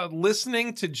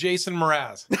 listening to Jason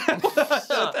Mraz.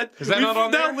 Is that We've not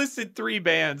on now there? listed 3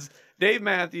 bands: Dave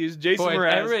Matthews, Jason Boy,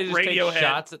 Mraz, everybody just takes Radiohead.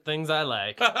 shots at things I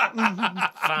like.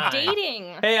 Fine.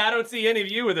 Dating. Hey, I don't see any of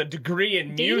you with a degree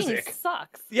in Dating music.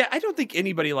 sucks. Yeah, I don't think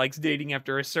anybody likes dating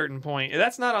after a certain point.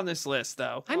 That's not on this list,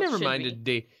 though. I Well, it never should minded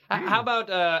date. How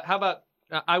about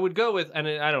I would go with, and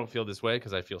I don't feel this way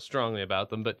because I feel strongly about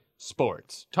them, but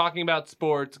sports. Talking about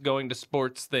sports, going to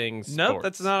sports things. Nope, sports.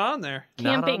 that's not on there.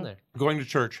 Not on Camping. there. Going to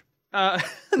church. Yeah,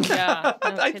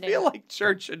 no I kidding. feel like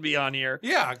church should be on here.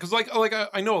 Yeah, because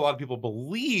I know a lot of people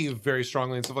believe very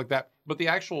strongly and stuff like that, but the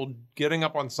actual getting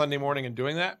up on Sunday morning and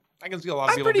doing that, I can see a lot of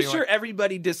I'm people pretty being sure like,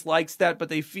 everybody dislikes that, but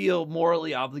they feel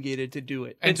morally obligated to do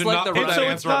it. and It's to like not the put right- that And so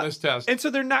it's answer on not- this test. And so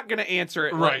they're not going to answer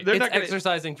it. Right. They're It's not going to.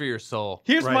 exercising for your soul.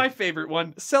 Here's Right. my favorite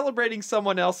one: celebrating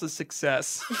someone else's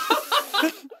success.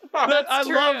 That's I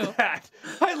true. love that.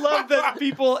 I love that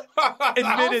people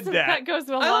admitted Also, that. goes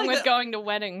along like with that. going to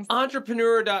weddings.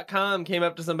 Entrepreneur.com came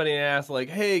up to somebody and asked, like,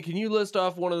 hey, can you list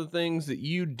off one of the things that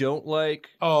you don't like?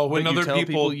 Oh, when But you other tell people,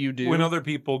 people you do? when other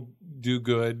people do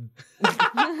good,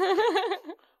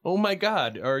 Oh my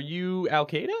God, are you Al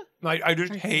Qaeda? I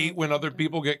just hate when other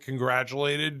people get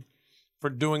congratulated for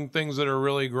doing things that are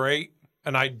really great,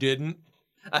 and I didn't.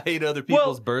 I hate other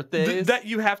people's birthdays. That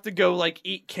you have to go like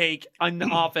eat cake in the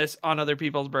office on other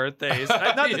people's birthdays.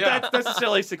 Not that Yeah. that's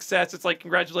necessarily success. It's like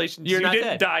congratulations, You're you not didn't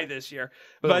dead. die this year.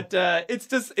 Boom. But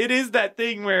it is that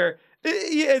thing where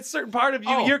It's a certain part of you.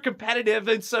 Oh. You're competitive,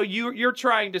 and so you're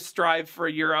trying to strive for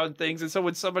your own things. And so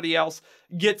when somebody else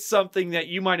gets something that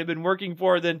you might have been working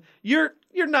for, then you're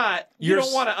not. You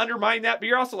don't want to undermine that, but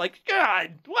you're also like,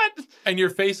 God, what? And your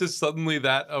face is suddenly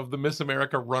that of the Miss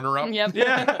America runner-up. Yep.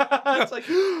 Yeah, it's like,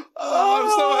 oh, I'm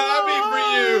so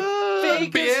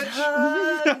happy for you,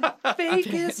 bitch.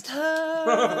 Fakest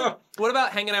hug. What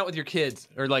about hanging out with your kids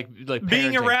or like being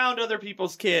parenting? around other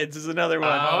people's kids is another one.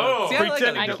 Oh. See, I like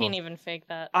Pretending I other to- can't even fake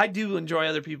that. I do enjoy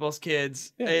other people's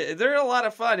kids. They're a lot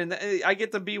of fun, and I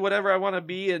get to be whatever I want to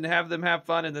be and have them have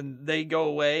fun, and then they go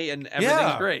away, and everything's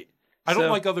Yeah. great. I don't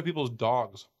So- like other people's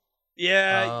dogs.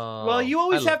 Yeah. Oh, Well, you I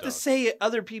always love have to dogs. say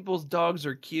other people's dogs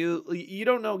are cute. You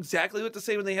don't know exactly what to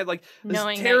say when they had like this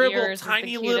Knowing that terrible, yours is the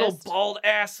tiny little cutest. bald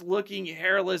ass looking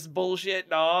hairless bullshit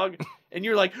dog. And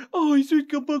you're like, oh, he's a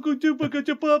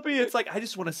puppy. It's like, I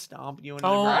just want to stomp you into the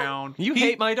ground. You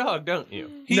hate my dog, don't you?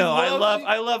 No, I loves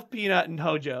you. love Peanut and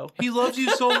Hojo. He loves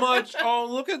you so much. Oh,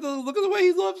 look at the way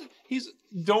he loves.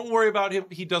 Don't worry about him.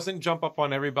 He doesn't jump up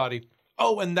on everybody.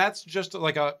 Oh, and that's just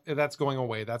like that's going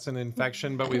away. That's an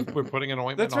infection, but we're putting an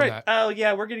ointment That's on right. that. Oh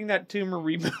yeah, we're getting that tumor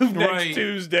removed next Right.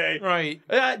 Tuesday. Right.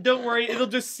 Don't worry, it'll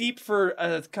just seep for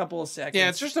a couple of seconds. Yeah,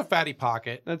 it's just a fatty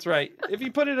pocket. That's right. If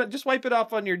you put it, just wipe it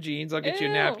off on your jeans. I'll get you a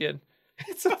Ew. napkin.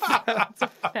 It's a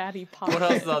Fatty pocket. What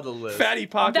else is on the list? fatty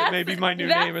pocket. May be my new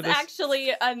name of this. That's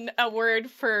actually a word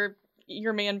for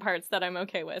your man parts that I'm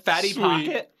okay with. Fatty Sweet.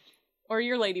 pocket? Or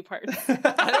your lady parts.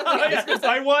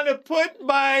 I want to put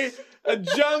my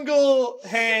jungle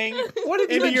hang What have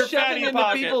you into been your shoving fatty into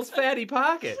pocket. people's fatty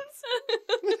pockets?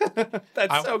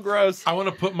 That's so gross. I want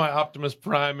to put my Optimus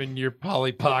Prime in your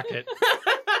Polly pocket.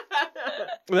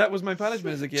 That was my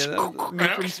punishment as a kid. That was me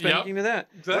from spanking to that.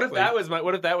 What if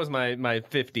that was my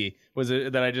 50? Was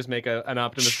it that I just make an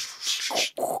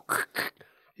Optimus?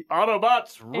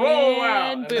 Autobots roll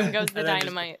out. And boom goes the and then just-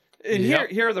 dynamite. And Yep.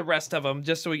 here are the rest of them,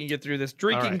 just so we can get through this.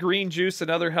 Drinking All right. green juice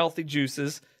and other healthy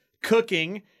juices,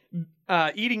 cooking,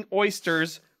 eating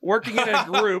oysters, working in a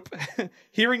group,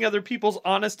 hearing other people's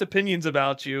honest opinions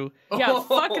about you. Yeah,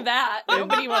 fuck that.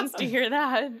 Nobody wants to hear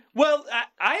that. Well,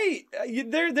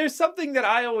 there's something that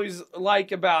I always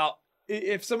like about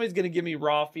if somebody's going to give me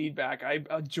raw feedback, I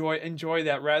enjoy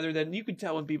that rather than you can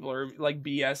tell when people are like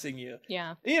BSing you.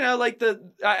 Yeah. You know, like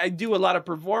I do a lot of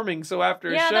performing, so after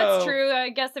a show, that's true. I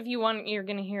guess if you're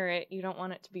gonna hear it, you don't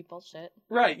want it to be bullshit.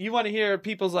 right? You want to hear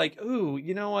people's like, "Ooh,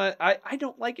 you know what? I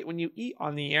don't like it when you eat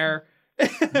on the air."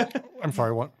 I'm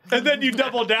sorry, what? And then you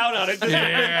double down on it just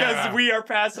Yeah. because we are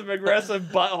passive aggressive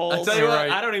buttholes. I'll tell you You're what,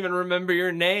 right. I don't even remember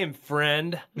your name,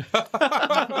 friend.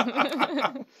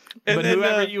 And But then,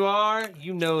 whoever you are,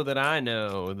 you know that I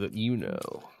know that you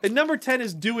know. and number 10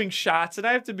 is doing shots, and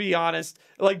I have to be honest,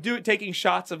 like taking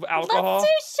shots of alcohol.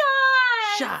 Let's do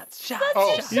shots. Shots.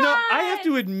 Oh. Let's do You know, I shots. have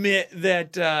to admit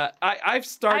that I've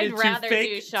started I'd to rather fake.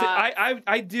 do shots.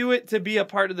 I do it to be a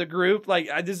part of the group. Like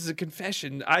this is a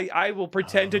confession. I will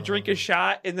pretend to drink a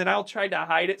shot and then I'll try to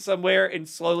hide it somewhere and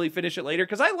slowly finish it later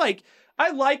because I like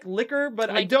liquor, but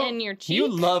I Like don't. in your cheek. You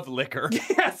love liquor.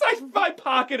 Yes, I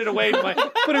pocket it away.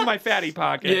 Put it in my fatty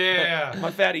pocket. Yeah.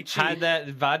 my fatty cheek. Hide that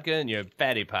vodka in your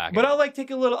fatty pocket. But I'll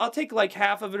I'll take like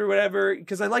half of it or whatever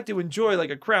because I like to enjoy like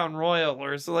a Crown Royal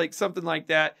or so like something like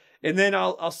that. And then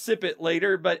I'll sip it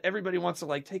later, but everybody wants to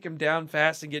like take them down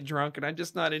fast and get drunk, and I'm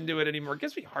just not into it anymore. It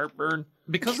gives me heartburn.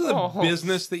 Because of the Oh.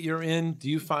 business that you're in, do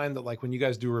you find that like when you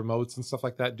guys do remotes and stuff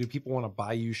like that, do people want to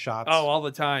buy you shots? Oh, all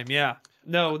the time, yeah.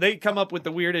 No, they come up with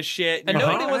the weirdest shit. and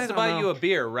nobody I wants to don't buy know. you a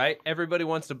beer, right? Everybody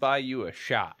wants to buy you a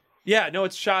shot. Yeah, no,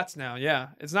 it's shots now. Yeah,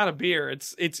 it's not a beer.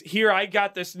 It's here. I've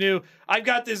got this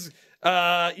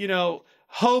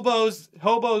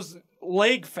hobo's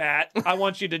leg fat. I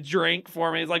want you to drink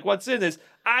for me. It's like, what's in this?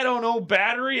 I don't know,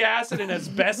 battery acid and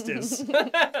asbestos.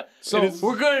 So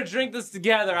we're going to drink this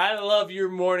together. I love your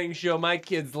morning show. My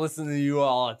kids listen to you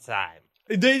all the time.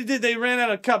 They ran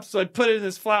out of cups, so I put it in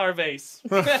this flower vase.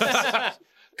 A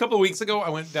couple of weeks ago, I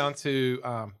went down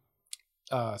to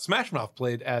Smash Mouth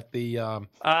played at the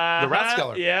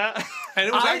Rathskeller. Yeah. And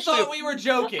it was I actually thought we were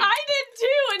joking. I did too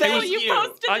until Thank you you.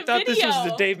 posted I the thought video. this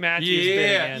was the Dave Matthews thing.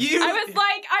 Yeah. man.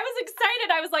 I was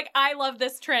excited. I was like, I love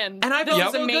this trend. And I this felt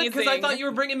is so good amazing. because I thought you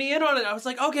were bringing me in on it. I was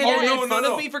like, okay, Oh, they're no, making no, fun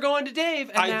no. of me for going to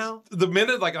Dave. And now... the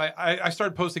minute like I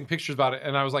started posting pictures about it,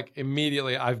 and I was like,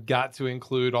 immediately, I've got to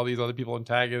include all these other people and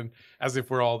tag in as if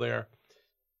we're all there,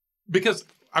 because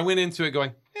I went into it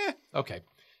going, okay.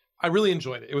 I really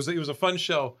enjoyed it. It was a fun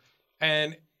show,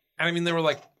 and I mean there were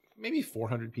like maybe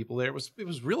 400 people there. It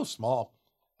was real small,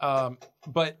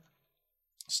 but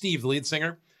Steve, the lead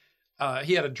singer,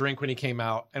 he had a drink when he came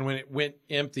out, and when it went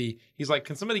empty, he's like,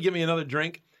 "Can somebody give me another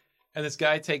drink?" and this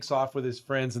guy takes off with his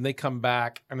friends, and they come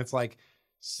back, and it's like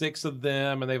 6 of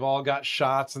them, and they've all got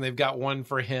shots, and they've got one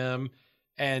for him,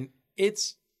 and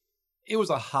it was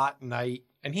a hot night,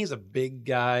 and he's a big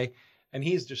guy, and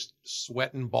he's just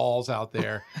sweating balls out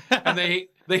there, and they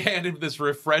hand him this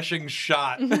refreshing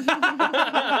shot,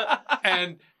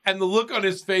 and the look on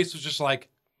his face was just like,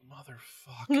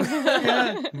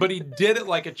 motherfucker. But he did it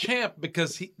like a champ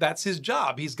because that's his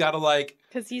job. He's got to like,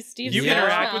 because he's Steve. You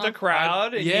interact with the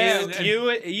crowd, and yeah,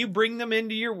 you bring them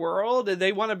into your world, and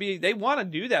they want to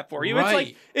do that for you.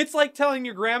 Right. It's like telling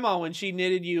your grandma when she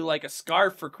knitted you like a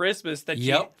scarf for Christmas that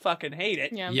you fucking hate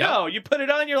it. Yeah. No, you put it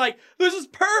on, you're like, this is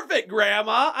perfect,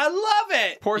 Grandma. I love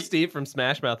it. Poor Steve from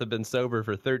Smash Mouth had been sober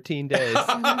for 13 days.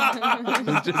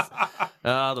 It's just,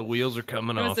 the wheels are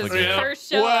coming It off was his again. first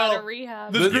show out of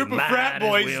rehab. This group of Might frat as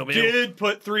boys well be. did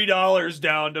put $3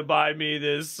 down to buy me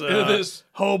this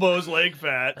hobo's leg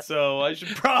fat, so I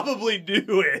should probably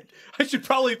do it. I should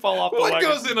probably fall off the what wagon.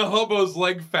 goes in a hobo's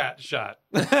leg fat shot?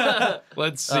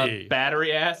 Let's see.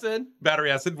 Battery acid,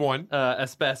 Battery acid 1.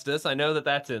 asbestos. I know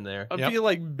that's in there. I Yep. feel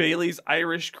like Bailey's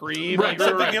Irish cream, Right, like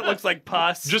something right. that looks like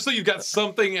pus. Just so you've got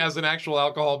something as an actual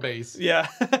alcohol base. yeah.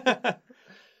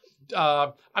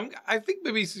 I think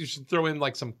maybe you should throw in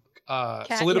like some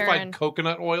solidified urine.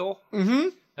 coconut oil. Mm-hmm.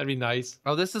 That'd be nice.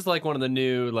 Oh, this is like one of the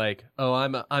new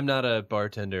I'm not a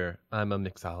bartender. I'm a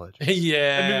mixologist.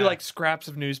 Yeah. And maybe like scraps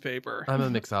of newspaper. I'm a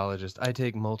mixologist. I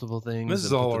take multiple things This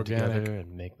is and all put them organic. together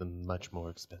and make them much more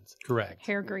expensive. correct.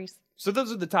 Hair grease. So those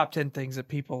are the top 10 things that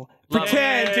people Love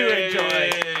pretend it. to enjoy.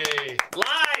 Yay.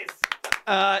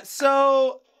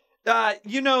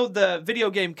 The video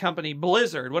game company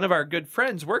Blizzard, one of our good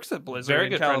friends works at Blizzard Very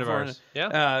in good friend of California. ours.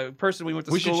 Yeah. Person we went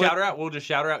to We school should with. shout her out. We'll just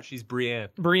shout her out. She's Brienne.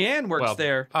 Brienne works Well,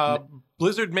 there.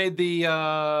 Blizzard made the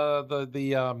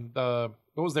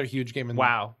what was their huge game in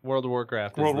Wow. World of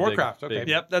Warcraft. is World the of big- Warcraft, okay. big-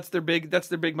 Yep, that's their big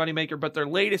moneymaker, but their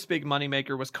latest big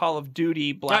moneymaker was Call of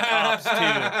Duty Black Ops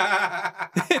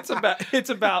 2. It's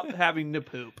about having to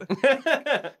poop.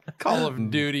 Call of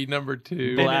Duty number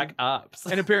 2. Black Ops.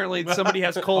 And apparently somebody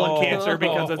has colon cancer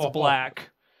because it's black.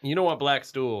 You don't want black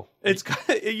stool.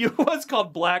 It was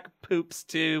called Black Poops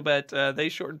too, but they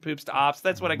shortened poops to ops.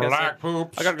 That's what I guess. Black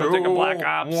poops. I gotta go take a Black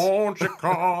Ops. Won't you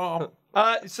come?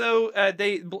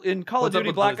 They in Call What's of up Duty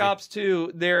with Black Blizzy? Ops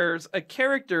 2, there's a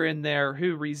character in there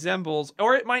who resembles,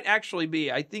 or it might actually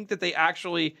be. I think that they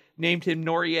actually named him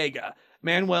Noriega.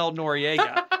 Manuel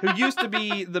Noriega, who used to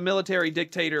be the military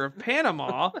dictator of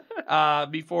Panama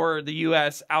before the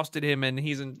U.S. ousted him, and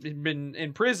he's been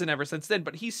in prison ever since then.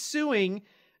 But he's suing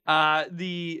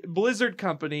the Blizzard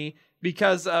company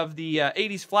because of the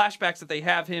 80s flashbacks that they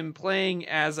have him playing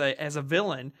as a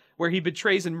villain, where he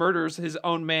betrays and murders his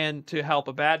own man to help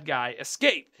a bad guy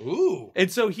escape. Ooh. And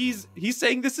so he's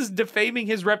saying this is defaming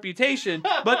his reputation.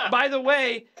 But by the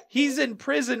way, he's in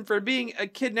prison for being a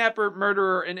kidnapper,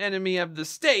 murderer, and enemy of the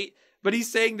state. But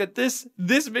he's saying that this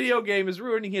video game is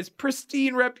ruining his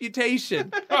pristine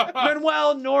reputation.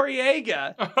 Manuel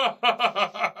Noriega.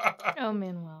 Oh,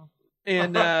 Manuel.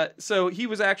 And so he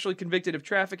was actually convicted of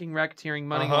trafficking, racketeering,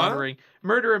 money laundering,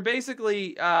 murder, and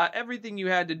basically everything you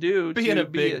had to do Being to a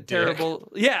be big a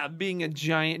terrible, being a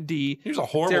giant D. He was a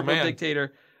horrible terrible man.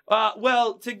 dictator.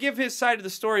 Well, to give his side of the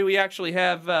story, we actually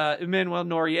have Manuel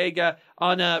Noriega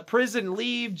on prison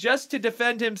leave just to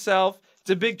defend himself. It's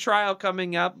a big trial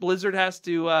coming up. Blizzard has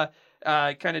to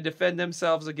kind of defend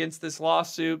themselves against this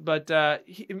lawsuit, but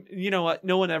you know what?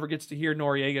 No one ever gets to hear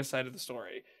Noriega's side of the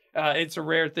story. It's a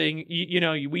rare thing.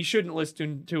 We shouldn't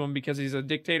listen to him because he's a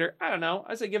dictator. I don't know.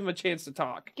 I say give him a chance to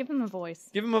talk. Give him a voice.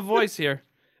 Give him a voice here.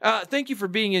 Thank you for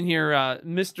being in here,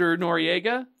 Mr.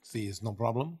 Noriega. See, it's no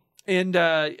problem. And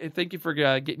thank you for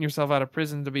getting yourself out of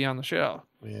prison to be on the show.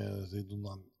 Yes, they do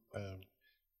not.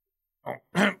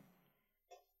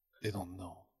 They don't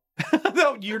know.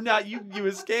 No, you're not. You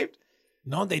escaped.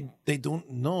 No, they don't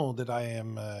know that I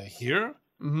am here.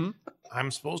 Mm-hmm.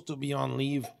 I'm supposed to be on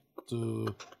leave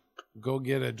to go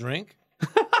get a drink.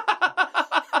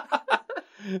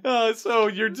 So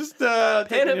you're just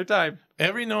taking your time.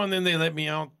 Every now and then they let me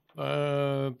out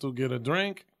to get a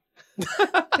drink.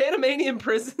 Panamanian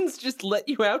prisons just let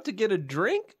you out to get a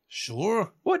drink?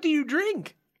 Sure. What do you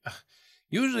drink?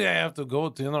 Usually I have to go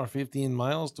 10 or 15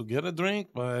 miles to get a drink,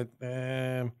 but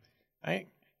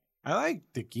I like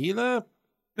tequila.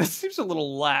 That seems a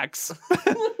little lax.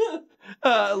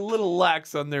 A little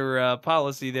lax on their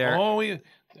policy there. Oh,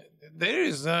 there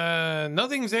is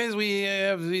nothing says we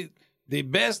have the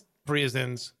best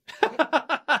prisons.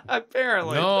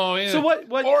 Apparently. No, yeah. So what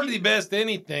or the best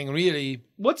anything really.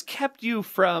 what's kept you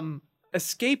from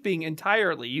escaping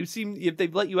entirely. You seem, if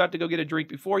they've let you out to go get a drink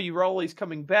before, you were always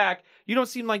coming back. You don't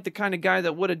seem like the kind of guy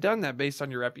that would have done that based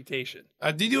on your reputation.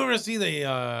 Did you ever see the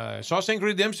Shawshank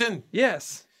Redemption?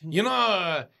 Yes. You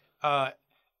know,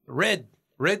 Red,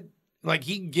 like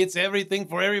he gets everything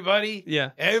for everybody.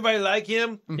 Yeah. Everybody like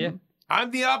him. Yeah.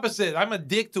 I'm the opposite. I'm a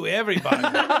dick to everybody.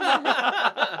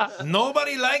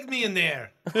 Nobody liked me in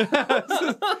there.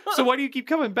 So why do you keep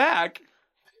coming back?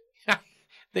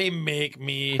 They make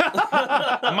me.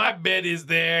 My bed is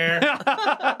there.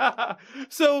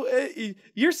 So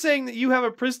you're saying that you have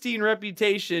a pristine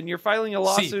reputation. You're filing a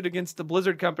lawsuit against the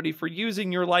Blizzard company for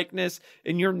using your likeness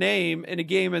and your name in a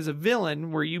game as a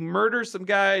villain where you murder some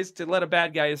guys to let a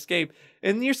bad guy escape.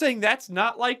 And you're saying that's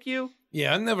not like you?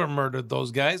 Yeah, I never murdered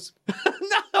those guys.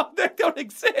 No, they don't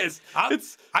exist.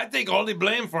 I take all the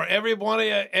blame for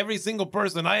every single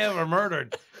person I ever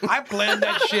murdered. I planned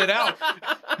that shit out.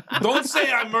 Don't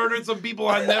say I murdered some people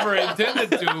I never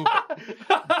intended to.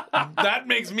 That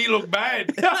makes me look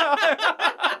bad.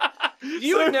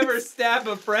 You would never stab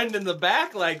a friend in the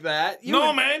back like that.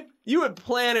 Man. You would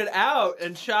plan it out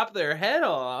and chop their head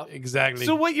off. Exactly.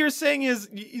 So what you're saying is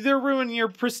they're ruining your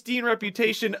pristine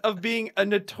reputation of being a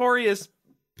notorious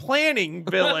planning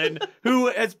villain who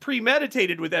has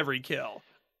premeditated with every kill.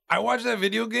 I watched that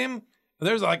video game.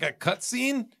 There's like a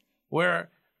cutscene where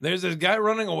there's this guy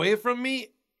running away from me,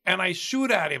 and I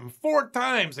shoot at him 4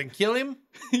 times and kill him.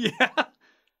 Yeah.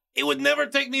 It would never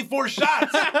take me 4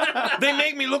 shots. They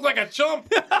make me look like a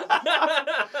chump.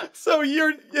 So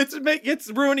it's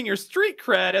ruining your street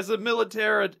cred as a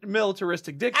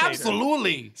militaristic dictator.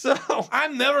 Absolutely. So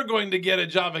I'm never going to get a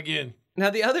job again. Now,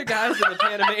 the other guys in the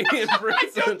Panamanian prison...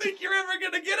 I don't think you're ever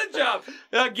going to get a job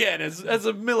again as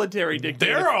a military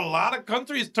dictator. There are a lot of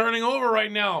countries turning over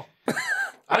right now.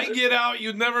 I get out,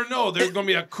 you'd never know. There's going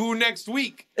to be a coup next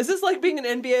week. Is this like being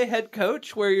an NBA head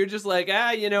coach where you're just like,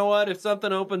 you know what? If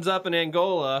something opens up in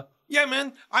Angola... Yeah,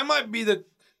 man. I might be the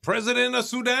president of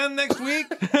Sudan next week.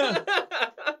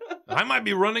 I might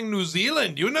be running New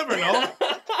Zealand. You never know.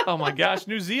 Oh, my gosh.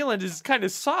 New Zealand is kind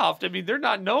of soft. I mean, they're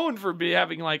not known for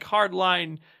having like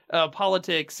hardline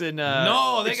politics and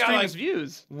no, they got like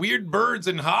views. Weird birds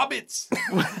and hobbits.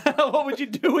 What would you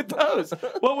do with those?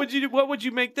 What would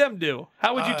you make them do?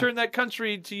 How would you turn that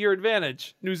country to your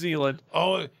advantage, New Zealand?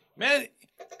 Oh, man,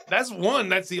 that's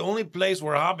the only place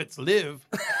where hobbits live.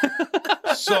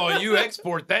 So you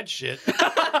export that shit.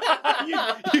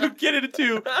 You get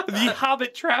into the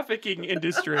hobbit trafficking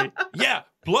industry. Yeah,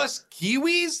 plus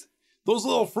kiwis. Those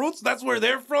little fruits, that's where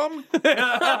they're from.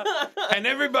 And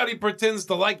everybody pretends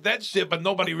to like that shit, but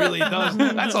nobody really does.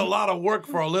 That's a lot of work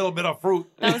for a little bit of fruit.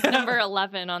 That was number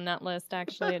 11 on that list,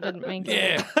 actually. It didn't make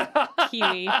it.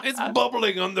 Kiwi. It's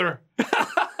bubbling under.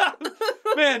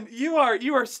 Man, you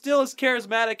are still as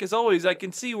charismatic as always. I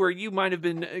can see where you might have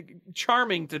been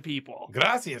charming to people.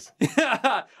 Gracias.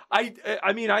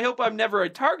 I mean, I hope I'm never a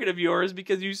target of yours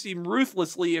because you seem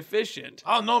ruthlessly efficient.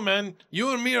 Oh, no, man.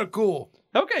 You and me are cool.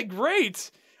 Okay, great.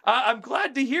 I'm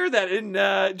glad to hear that.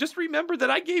 And just remember that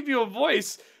I gave you a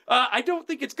voice. I don't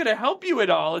think it's going to help you at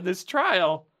all in this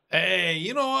trial. Hey,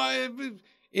 you know what?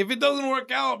 If it doesn't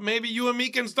work out, maybe you and me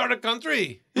can start a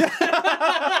country.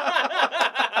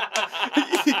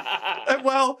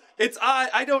 Well,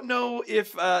 I don't know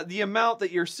if the amount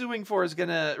that you're suing for is going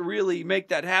to really make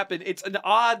that happen. It's an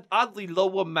oddly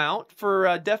low amount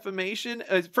for defamation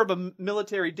from a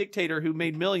military dictator who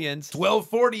made millions.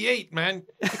 $12.48, man.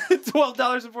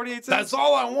 $12.48. That's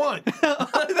all I want.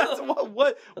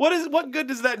 What good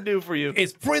does that do for you?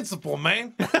 It's principle,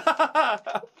 man.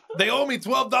 They owe me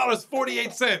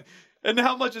 $12.48. And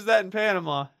how much is that in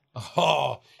Panama?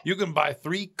 Oh, you can buy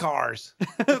 3 cars.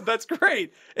 That's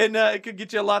great. And it could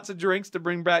get you lots of drinks to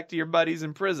bring back to your buddies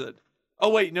in prison. Oh,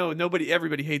 wait, no,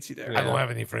 everybody hates you there. I don't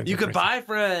have any friends. You could buy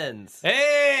friends.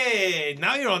 Hey,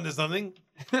 now you're onto something.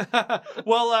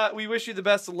 Well, we wish you the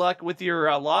best of luck with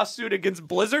your lawsuit against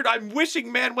Blizzard. I'm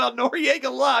wishing Manuel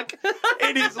Noriega luck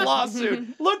in his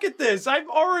lawsuit. Look at this. I've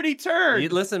already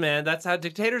turned. Listen, man, that's how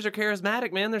dictators are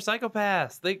charismatic, man. They're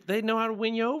psychopaths. They know how to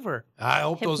win you over. I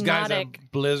hope those guys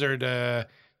at Blizzard,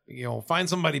 find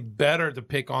somebody better to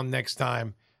pick on next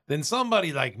time than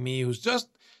somebody like me who's just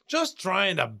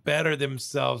trying to better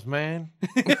themselves, man.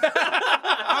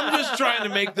 I'm just trying to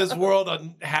make this world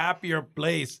a happier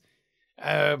place.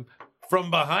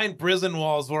 From behind prison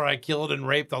walls where I killed and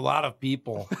raped a lot of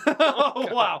people. Oh,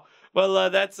 wow. Well,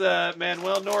 that's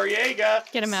Manuel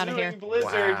Noriega. Get him out of here.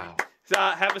 Blizzard.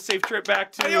 Wow. Have a safe trip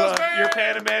back to your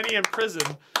Panamanian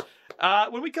prison.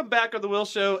 When we come back on The Will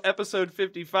Show, episode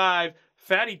 55,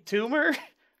 Fatty Tumor?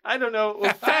 I don't know.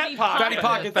 Fatty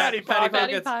Fatty Fatty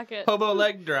pocket. Hobo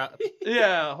leg drop.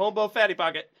 Yeah, hobo fatty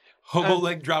pocket. Hobo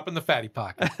leg drop in the fatty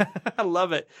pocket. I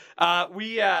love it.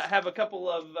 We have a couple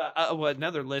of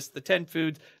another list, the 10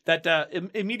 foods that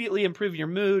immediately improve your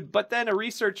mood, but then a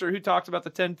researcher who talks about the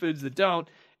 10 foods that don't.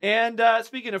 And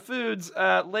speaking of foods,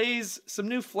 Lay's, some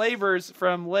new flavors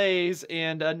from Lay's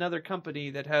and another company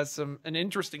that has an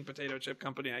interesting potato chip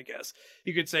company, I guess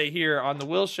you could say, here on the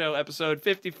Will Show, episode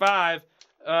 55.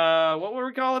 What were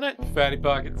we calling it? Fatty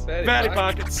pockets. Fatty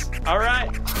Pockets. All right.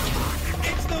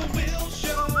 It's the Will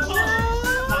Show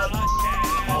podcast.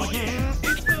 Oh yeah.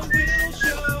 It's the Will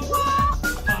Show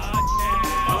podcast.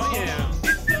 Oh yeah.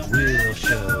 It's the Will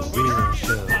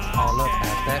Show. All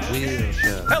about that Will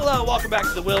Show. Hello, welcome back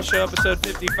to the Will Show, episode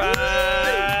 55.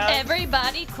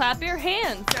 Everybody clap your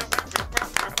hands.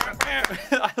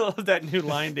 I love that new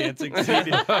line dancing.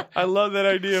 I love that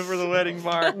idea for the wedding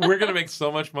bar. We're going to make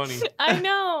so much money. I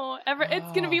know. It's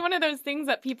going to be one of those things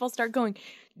that people start going,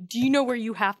 do you know where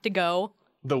you have to go?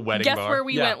 The wedding Guess bar. where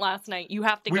we went last night. You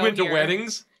have to We go went to here.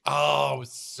 weddings. Oh,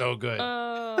 it's so good.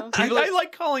 I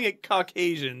like calling it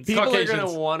Caucasians. People are Caucasians.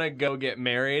 going to want to go get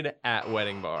married at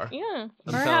wedding bar. Yeah. I'm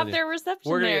Or telling have you. their reception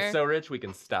We're going to there. get so rich we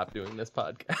can stop doing this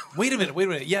podcast. Wait a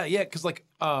minute. Yeah. Because like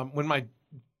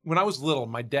when I was little,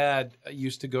 my dad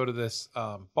used to go to this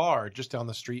bar just down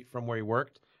the street from where he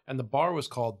worked, and the bar was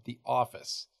called The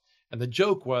Office. And the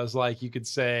joke was like you could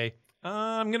say,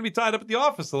 I'm going to be tied up at the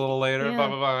office a little later. Yeah. Blah,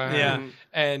 blah, blah. Yeah.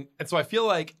 And so I feel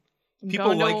like people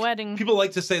Going to a like wedding. people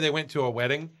like to say they went to a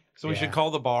wedding, so we Yeah. should call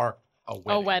the bar a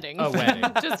wedding. A wedding. A wedding.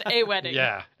 Just a wedding.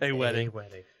 Yeah. A wedding.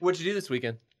 What'd you do this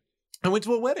weekend? I went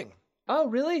to a wedding. Oh,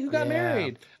 really? Who got Yeah.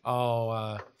 married? Oh,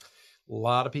 a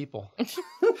lot of people.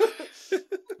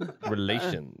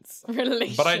 Relations.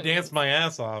 Relations. But I danced my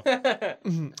ass off.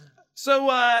 So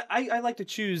I like to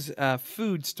choose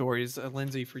food stories,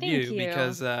 Lindsay, for Thank you you.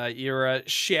 because you're a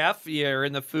chef. You're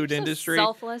in the food So industry.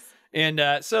 selfless.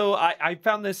 And so I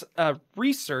found this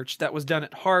research that was done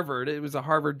at Harvard. It was a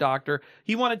Harvard doctor.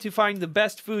 He wanted to find the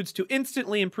best foods to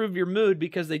instantly improve your mood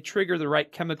because they trigger the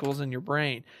right chemicals in your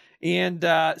brain. And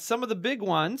some of the big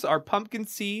ones are pumpkin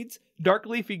seeds, dark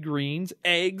leafy greens,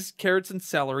 eggs, carrots and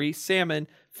celery, salmon,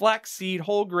 flaxseed,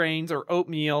 whole grains or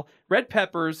oatmeal, red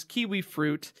peppers, kiwi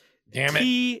fruit, Damn it.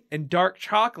 tea, and dark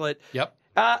chocolate. Yep.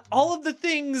 All of the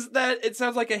things that it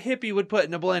sounds like a hippie would put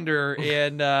in a blender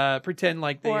and pretend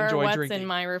like they Or enjoy what's drinking. in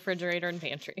my refrigerator and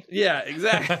pantry. Yeah,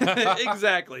 exactly.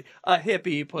 Exactly. A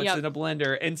hippie puts Yep. in a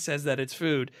blender and says that it's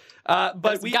food. But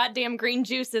Those we goddamn green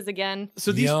juices again.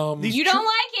 so these Yum. these You don't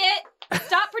like it.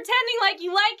 Stop pretending like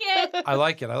you like it. I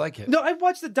like it. No, I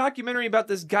watched the documentary about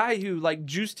this guy who like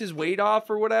juiced his weight off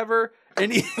or whatever,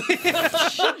 and he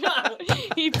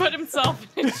He put himself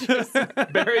in juice.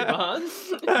 Barry Bonds?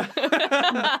 Will,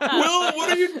 what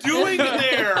are you doing in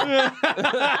there?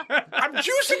 I'm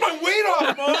juicing my weight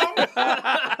off,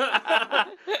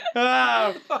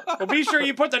 Mom. well, be sure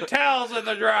you put the towels in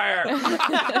the dryer.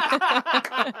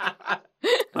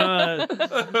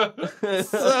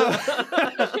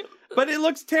 But it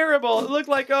looks terrible. It looked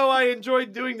like, oh, I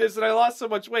enjoyed doing this and I lost so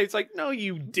much weight. It's like, no,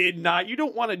 you did not. You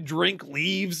don't want to drink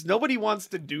leaves. Nobody wants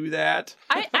to do that.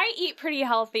 I eat pretty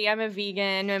healthy. I'm a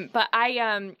vegan, but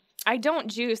I don't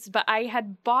juice. But I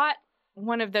had bought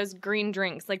one of those green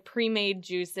drinks, like pre-made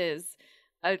juices,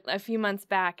 a few months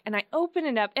back, and I open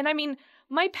it up, and I mean,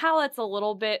 my palate's a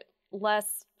little bit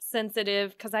less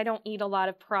sensitive because I don't eat a lot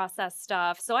of processed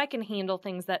stuff, so I can handle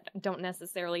things that don't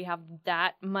necessarily have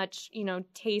that much,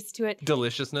 taste to it.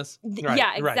 Deliciousness. Right, Yeah,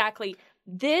 right. exactly.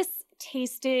 This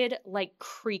tasted like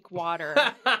creek water.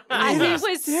 Really? It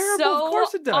was Terrible. so Of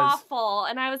course it does. awful.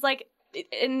 And I was like,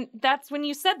 and that's when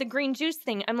you said the green juice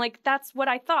thing. I'm like, that's what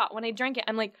I thought when I drank it.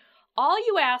 I'm like, all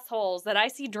you assholes that I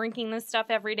see drinking this stuff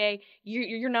every day,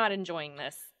 you're not enjoying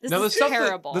this. This Now, is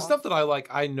terrible. The stuff that I like,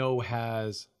 I know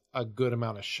has a good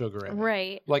amount of sugar in it.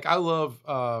 Right. Like I love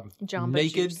Jamba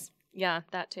Naked. juice. Yeah,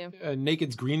 that too.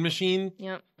 Naked's Green Machine.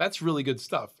 Yep. That's really good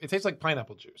stuff. It tastes like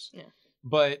pineapple juice. Yeah.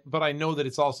 But I know that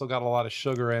it's also got a lot of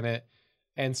sugar in it.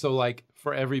 And so like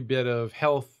for every bit of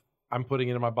health I'm putting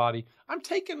into my body, I'm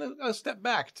taking a step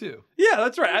back too. Yeah,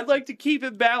 that's right. I'd like to keep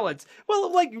it balanced.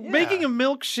 Well, like making a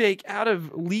milkshake out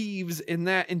of leaves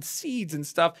and seeds and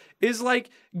stuff is like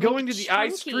going to the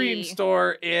ice cream chunky.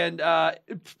 store and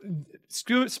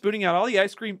spooning out all the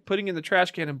ice cream, putting in the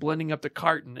trash can, and blending up the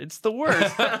carton. It's the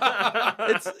worst.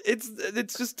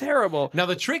 it's just terrible. Now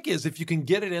the trick is if you can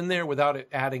get it in there without it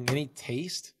adding any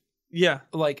taste. Yeah.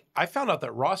 Like I found out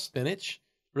that raw spinach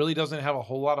really doesn't have a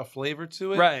whole lot of flavor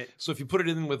to it. Right. So if you put it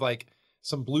in with like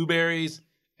some blueberries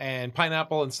and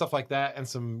pineapple and stuff like that and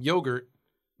some yogurt,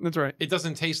 That's right. It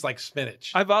doesn't taste like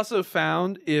spinach. I've also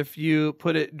found if you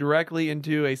put it directly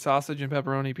into a sausage and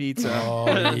pepperoni pizza,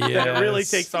 that it really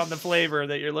takes on the flavor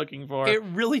that you're looking for. It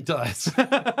really does.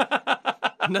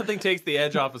 Nothing takes the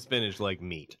edge off of spinach like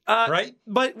meat. Right?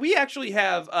 But we actually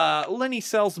have Lenny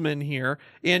Selsman here,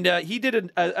 and he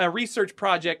did a research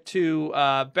project to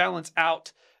balance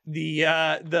out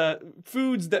the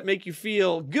foods that make you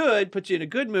feel good, put you in a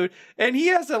good mood, and he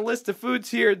has a list of foods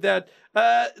here that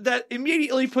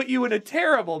immediately put you in a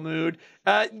terrible mood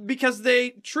because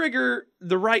they trigger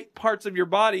the right parts of your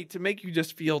body to make you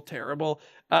just feel terrible.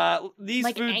 These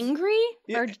Like foods, angry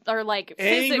or like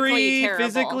physically angry, terrible?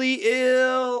 physically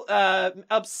ill,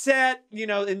 upset,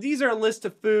 and these are a list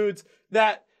of foods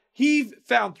that he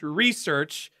found through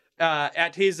research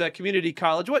at his community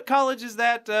college. What college is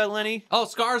that, Lenny? Oh,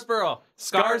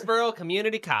 Scarsboro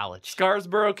Community College.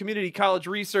 Scarsboro Community College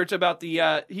research about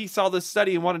he saw this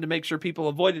study and wanted to make sure people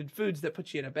avoided foods that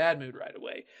put you in a bad mood right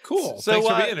away. Cool. So, Thanks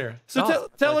for being here. So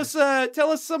tell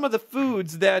us some of the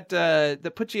foods that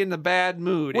put you in the bad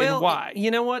mood and why.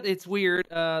 You know what? It's weird.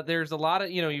 There's a lot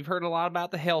of, you've heard a lot about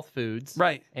the health foods.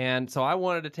 Right. And so I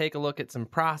wanted to take a look at some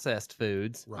processed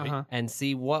foods Right. and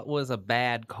see what was a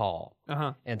bad call.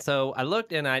 And so I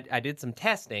looked and I did some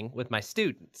testing with my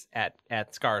students at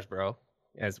Scarsboro,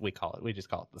 as we call it. We just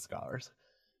call it the Scars.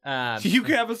 You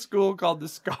have a school called the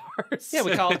Scars. Yeah,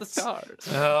 we call it the Scars.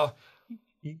 Oh,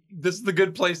 this is the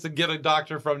good place to get a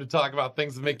doctor from to talk about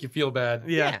things that make you feel bad.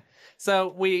 Yeah.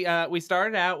 So we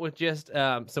started out with just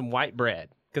some white bread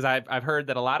because I've heard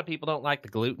that a lot of people don't like the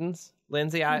glutens.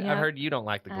 Lindsay, I've heard you don't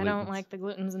like the glutens. I don't like the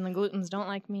glutens, and the glutens don't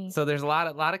like me. So there's a lot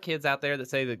of kids out there that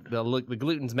say that the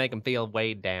glutens make them feel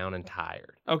weighed down and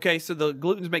tired. Okay, so the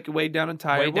glutens make you weighed down and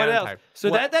tired. Weighed What down and else? tired. So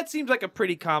What- that seems like a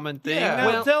pretty common thing. Yeah. Now,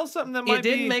 Well, tell us something that might It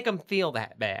didn't be... make them feel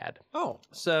that bad. Oh.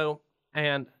 So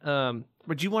and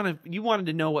But you wanted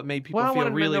to know what made people I feel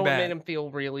wanted really to know what bad. made them feel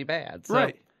really bad. So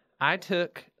Right. I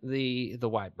took the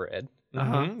white bread.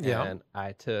 Mhm, yeah. And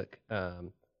I took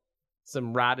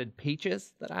some rotted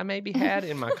peaches that I maybe had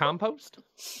in my compost.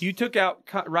 You took out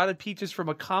rotted peaches from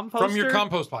a composter? From your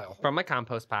compost pile. From my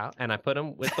compost pile, and I put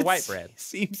them with the white bread.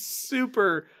 Seems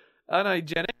super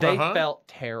unhygienic. They Uh-huh. felt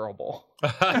terrible. They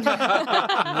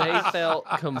felt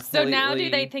completely... So now do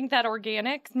they think that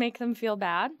organics make them feel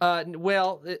bad?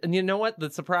 Well, you know what? The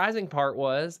surprising part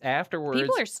was afterwards...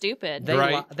 People are stupid. They,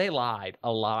 Right. they lied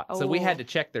a lot. So we Oh. had to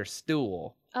check their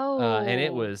stool. Oh. And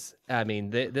it was, I mean,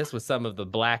 this was some of the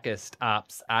blackest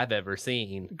ops I've ever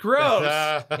seen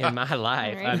Gross. in my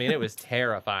life. Right. I mean, it was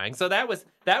terrifying. So that was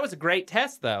a great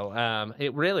test, though.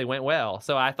 It really went well.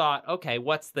 So I thought, okay,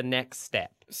 what's the next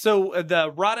step? So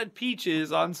the rotted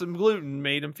peaches on some gluten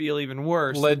made them feel even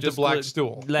worse. than Led to just black gluten.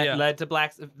 stool. Yeah.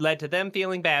 Led to them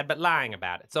feeling bad, but lying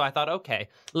about it. So I thought, okay,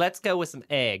 let's go with some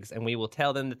eggs, and we will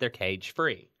tell them that they're cage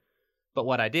free. But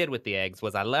what I did with the eggs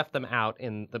was I left them out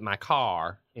in my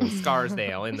car in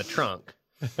Scarsdale in the trunk,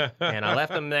 and I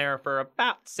left them there for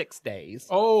about 6 days.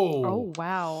 Oh. Oh,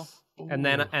 wow. And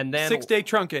then 6-day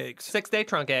trunk eggs. 6-day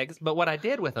trunk eggs. But what I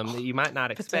did with them that you might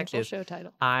not expect Potential is show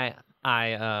title. I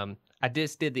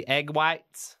just did the egg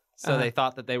whites, so they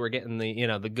thought that they were getting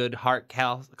the good heart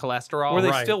cholesterol. Were they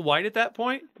Right. still white at that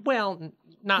point? Well,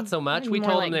 not so much. We More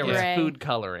told like them there gray. was food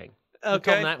coloring. We told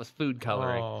Okay. them that was food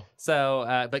coloring. Oh.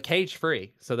 So, but cage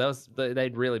free. So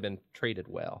they'd really been treated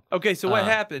well. Okay, so what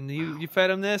happened? You fed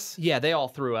them this? Yeah, they all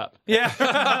threw up. Yeah. Made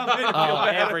 'em feel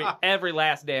bad. every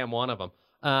last damn one of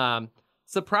them.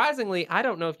 Surprisingly, I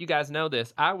don't know if you guys know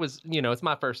this. I was, it's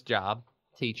my first job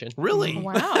teaching. Really?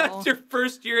 Wow. It's your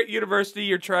first year at university.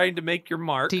 You're trying to make your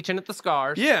mark. Teaching at the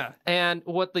Scars. Yeah. And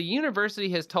what the university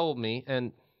has told me,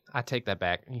 and I take that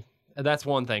back. That's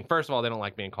one thing. First of all, they don't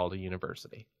like being called a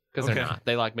university because they're Okay. not.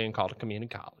 They like being called a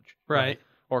community college. Right.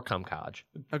 Or Come College.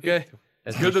 Okay.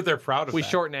 As Good that they're proud of we that.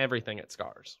 shorten everything at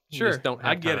Scars. We Sure, just don't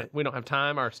have I get time. it. We don't have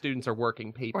time. Our students are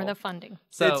working people. Or the funding.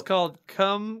 so It's called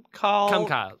Come Call Come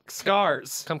Call.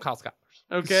 Scars. Come Call Scars.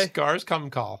 Okay. Scars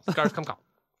come call. Scars Come Call.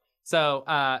 So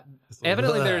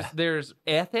evidently there's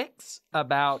ethics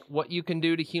about what you can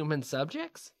do to human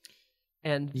subjects.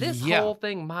 And this Yeah. whole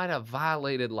thing might have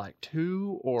violated like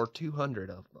 200 or 200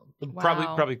 of them.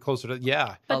 Wow. Probably closer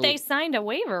to But they signed a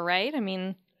waiver, right? I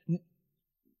mean,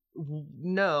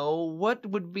 No, what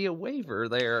would be a waiver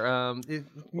there?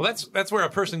 Well, that's where a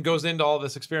person goes into all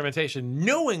this experimentation,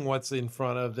 knowing what's in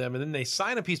front of them, and then they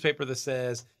sign a piece of paper that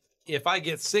says, "If I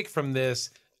get sick from this,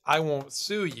 I won't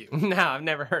sue you." No, I've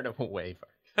never heard of a waiver.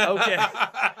 Okay.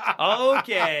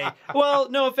 Okay. Well,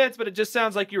 no offense, but it just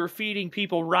sounds like you were feeding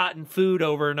people rotten food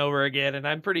over and over again, and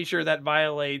I'm pretty sure that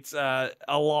violates a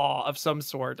law of some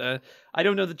sort. I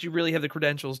don't know that you really have the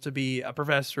credentials to be a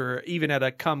professor, even at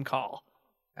a cum call.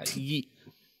 You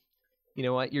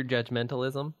know what? Your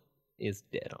judgmentalism is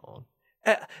dead on.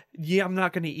 Yeah, I'm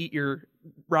not going to eat your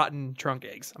rotten trunk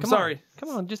eggs. I'm Come sorry. Come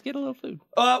on, just get a little food.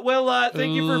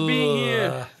 Thank you for being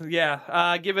here.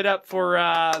 Yeah, give it up for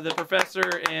the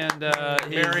professor and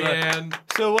Marianne.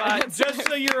 So just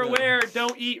so you're aware,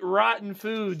 don't eat rotten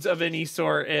foods of any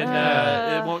sort, and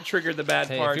it won't trigger the bad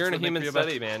Hey, parts. if you're in a that make human you bad.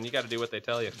 study, man, you got to do what they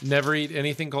tell you. Never eat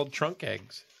anything called trunk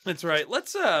eggs. That's right.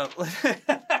 Let's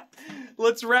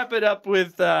let's wrap it up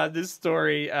with this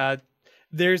story.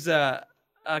 There's a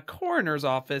coroner's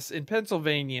office in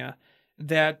Pennsylvania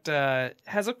that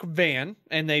has a van,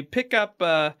 and they pick up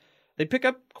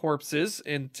corpses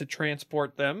and to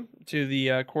transport them to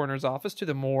the coroner's office, to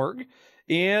the morgue.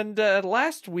 And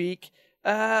last week,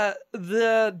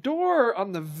 the door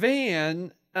on the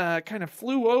van kind of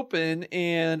flew open,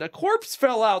 and a corpse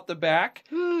fell out the back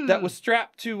that was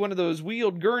strapped to one of those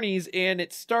wheeled gurneys, and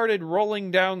it started rolling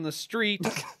down the street.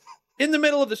 In the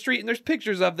middle of the street, and there's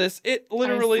pictures of this. It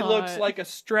literally looks like a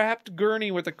strapped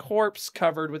gurney with a corpse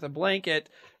covered with a blanket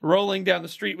rolling down the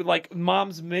street with like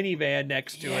mom's minivan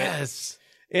next to it. Yes.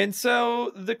 And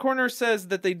so the coroner says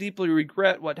that they deeply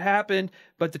regret what happened,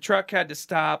 but the truck had to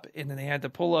stop, and then they had to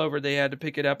pull over. They had to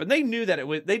pick it up, and they knew that it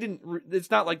was. They didn't. It's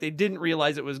not like they didn't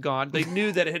realize it was gone. They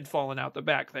knew that it had fallen out the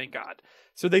back. Thank God.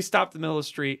 So they stopped in the middle of the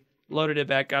street, loaded it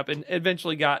back up, and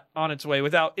eventually got on its way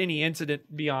without any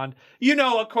incident beyond,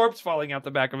 a corpse falling out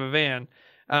the back of a van.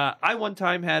 I one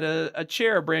time had a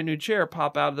brand new chair,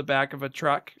 pop out of the back of a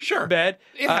truck bed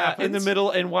It happens. in the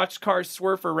middle, and watched cars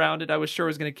swerve around it. I was sure it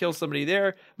was going to kill somebody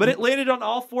there, but it landed on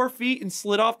all 4 feet and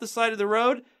slid off the side of the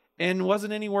road and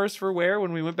wasn't any worse for wear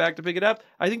when we went back to pick it up.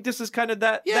 I think this is kind of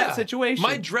that situation.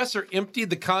 My dresser emptied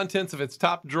the contents of its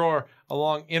top drawer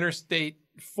along Interstate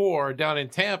 4 down in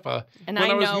Tampa. And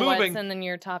when I was know moving. what's in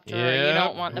your top drawer. Yeah. You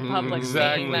don't want the public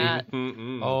seeing that.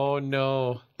 Oh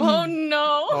no. Oh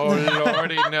no. Oh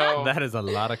lordy, no. That is a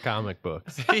lot of comic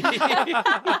books.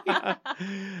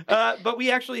 But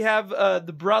we actually have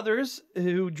the brothers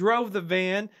who drove the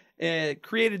van,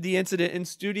 created the incident in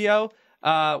studio.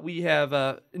 We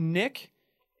have Nick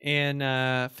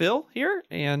and Phil here,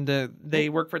 and they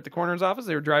work for at the coroner's office.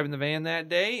 They were driving the van that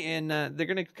day, and they're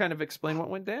going to kind of explain what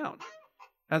went down.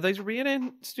 Thanks for being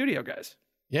in studio, guys.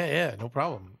 Yeah, no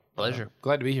problem. Pleasure.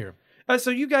 Glad to be here. So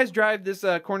you guys drive this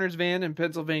coroner's van in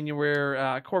Pennsylvania where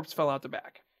a corpse fell out the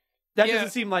back. That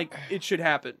doesn't seem like it should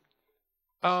happen.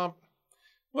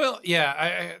 Well,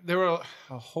 yeah, there were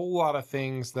a whole lot of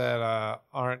things that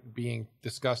aren't being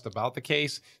discussed about the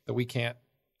case that we can't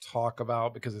talk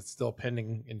about because it's still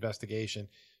pending investigation.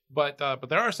 But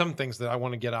there are some things that I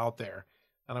want to get out there,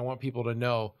 and I want people to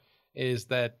know is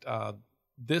that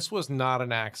this was not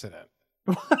an accident.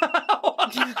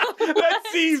 That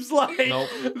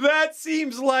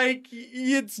seems like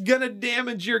it's gonna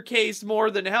damage your case more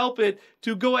than help it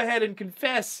to go ahead and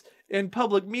confess in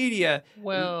public media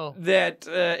that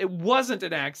it wasn't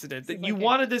an accident, that you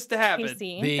wanted this to happen.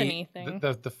 Casey Anthony thing.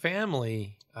 The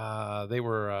family, they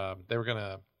were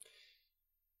gonna.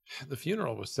 The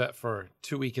funeral was set for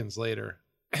 2 weekends later,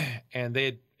 and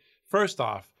first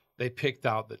off they picked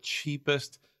out the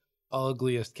cheapest,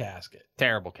 ugliest casket.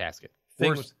 Terrible casket.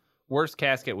 Worst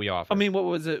casket we offer. I mean, what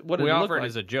was it? What did we it look offer like? it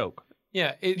as a joke.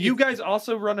 Yeah, you guys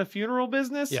also run a funeral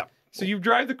business? Yeah. So you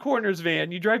drive the coroner's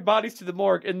van, you drive bodies to the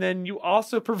morgue, and then you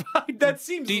also provide. That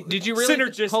seems Did you really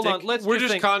synergistic. Hold on, we're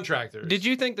just think, contractors. Did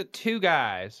you think that two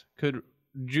guys could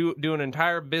do an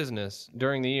entire business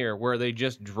during the year where they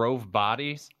just drove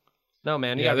bodies? No,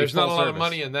 man. You gotta there's be full not a lot of service.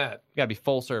 money in that. You gotta be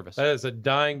full service. That is a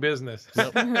dying business. You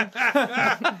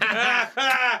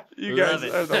guys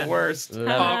are the worst.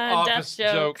 Office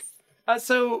death joke. jokes.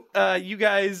 So you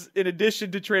guys, in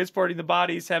addition to transporting the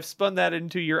bodies, have spun that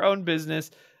into your own business.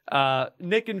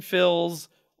 Nick and Phil's,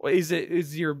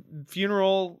 is your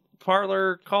funeral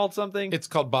parlor called something? It's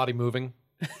called Body Moving.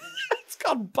 It's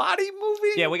called Body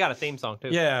Moving? Yeah, we got a theme song too.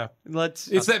 Yeah, it's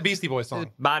that Beastie Boys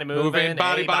song. Body moving,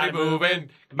 body hey, moving,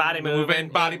 body moving,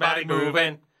 body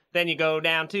moving. Then you go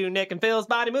down to Nick and Phil's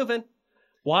body moving.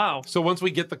 Wow. So once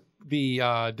we get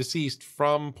the deceased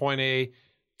from point A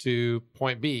to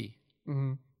point B,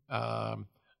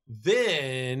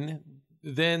 then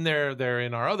they're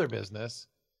in our other business.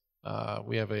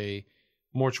 We have a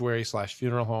mortuary /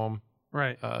 funeral home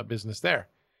Right. business there.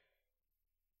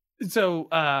 So,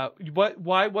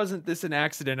 why wasn't this an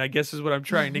accident? I guess is what I'm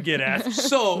trying to get at.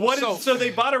 So So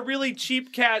they bought a really cheap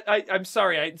I'm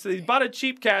sorry. So they bought a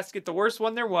cheap casket, the worst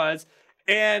one there was,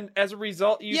 and as a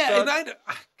result, you yeah, thought,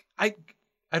 and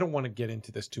I don't want to get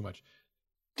into this too much.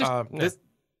 No.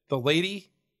 The lady,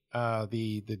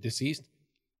 the deceased.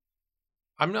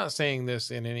 I'm not saying this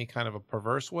in any kind of a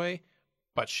perverse way,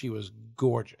 but she was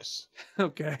gorgeous,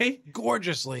 okay.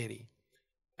 gorgeous lady,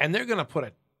 and they're gonna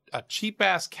put a cheap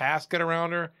ass casket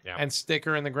around her and stick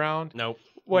her in the ground. Nope.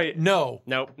 Wait, Nope.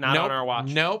 Not on our watch.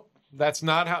 Nope. That's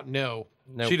not how. No.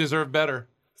 Nope. She deserved better.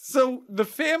 so the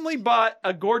family bought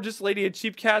a gorgeous lady a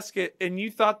cheap casket, and you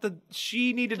thought that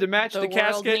she needed to match the world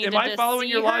casket. needed Am I to following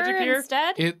see your logic her here?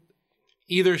 Instead?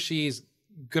 Either she's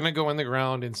gonna go in the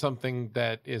ground in something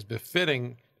that is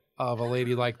befitting of a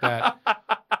lady like that,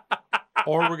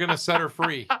 or we're gonna set her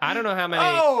free. I don't know how many.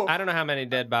 Oh! I don't know how many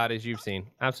dead bodies you've seen.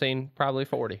 I've seen probably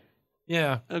 40.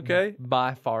 Yeah, Okay.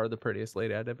 By far the prettiest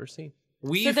lady I'd ever seen.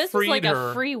 we So this is freed like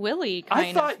her. a Free Willy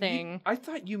kind of thing. I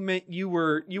thought you meant you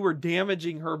were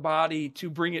damaging her body to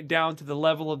bring it down to the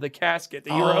level of the casket.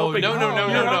 That you were Oh, hoping. no, you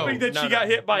were hoping that No, she no. got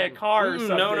hit by a car or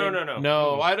something. No.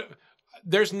 No, I don't.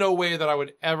 There's no way that I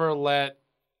would ever let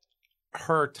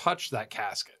her touch that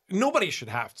casket. Nobody should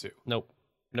have to. Nope.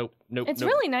 It's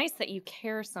really nice that you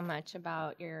care so much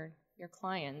about your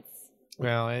clients.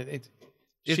 Well,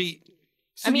 she.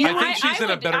 I mean, I think she's in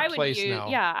a would- better I would place use, now.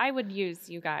 Yeah, I would use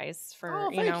you guys for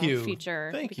Oh, thank you. future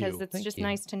Thank because you. it's Thank just you.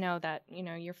 nice to know that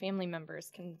your family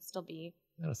members can still be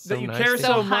That you care so,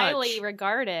 so much. highly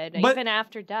regarded But- even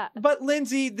after death. But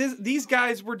Lindsay, these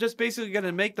guys were just basically going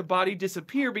to make the body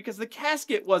disappear because the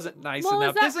casket wasn't nice well,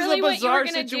 enough. is that This really is a what you were bizarre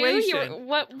going to do? situation.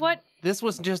 What? This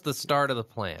was just the start of the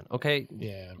plan. Okay.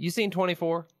 Yeah. You seen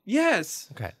 24? Yes.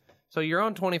 Okay. So you're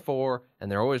on 24, and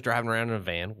they're always driving around in a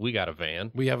van. We got a van.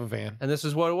 We have a van. And this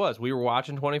is what it was. We were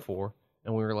watching 24,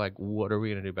 and we were like, what are we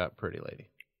going to do about Pretty Lady?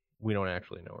 We don't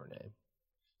actually know her name.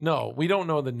 No, we don't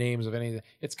know the names of any of the.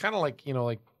 It's kind of like,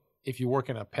 like if you work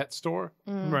in a pet store,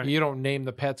 Right. you don't name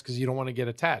the pets because you don't want to get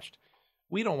attached.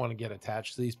 We don't want to get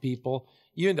attached to these people.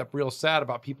 You end up real sad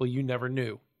about people you never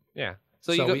knew. Yeah.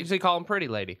 So, So you call them Pretty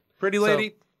Lady. Pretty So,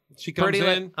 lady, she comes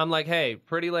in, I'm like, hey,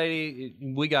 Pretty Lady,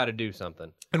 we got to do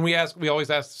something. and we always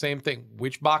ask the same thing: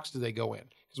 which box do they go in?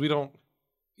 Because we don't.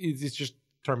 It's just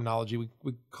terminology.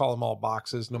 We call them all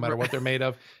boxes, no matter what they're made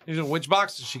of. And he's like, which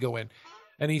box does she go in?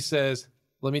 And he says,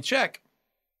 "Let me check."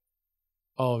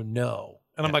 Oh no!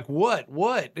 And I'm like, "What?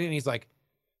 What?" And he's like,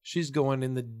 "She's going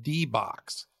in the D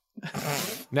box."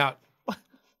 Now,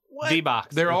 D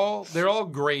box. they're all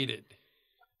graded.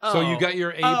 So you got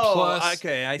your A plus.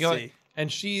 Okay, I you know, see.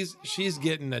 and she's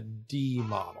getting a D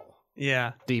model.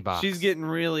 Yeah. D box. She's getting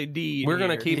really D. We're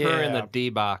gonna here. keep her in the Yeah. D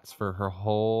box for her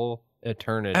whole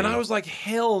eternity. And I was like,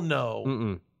 hell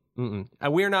no. Mm-mm.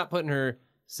 We're not putting her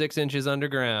 6 inches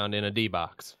underground in a D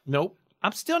box. Nope.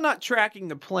 I'm still not tracking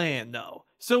the plan though.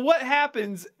 So what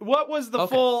happens? What was the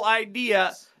Okay. full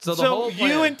idea? So the whole you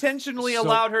plan- intentionally So-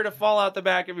 allowed her to fall out the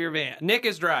back of your van. Nick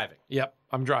is driving. Yep.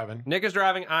 I'm driving. Nick is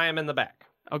driving. I am in the back.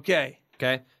 Okay.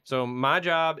 Okay. So my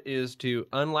job is to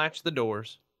unlatch the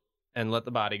doors and let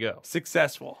the body go.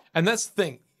 Successful. And that's the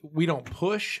thing. We don't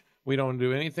push. We don't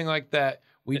do anything like that.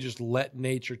 We just let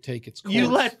nature take its course. You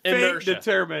let fate Inertia.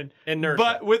 determine. Inertia.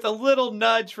 But with a little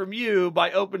nudge from you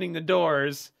by opening the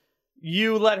doors,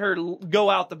 you let her go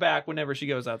out the back whenever she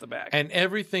goes out the back. And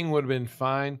everything would have been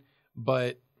fine,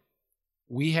 but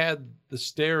we had the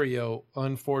stereo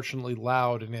unfortunately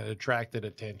loud and it attracted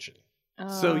attention.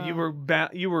 So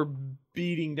you were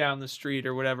beating down the street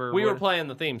or whatever. we were playing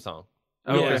the theme song.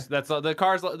 Okay. Because that's the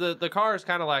car's the car is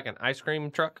kind of like an ice cream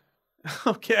truck.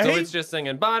 Okay. So it's just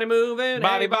singing body moving,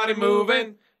 Body, hey, body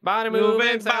moving, body moving,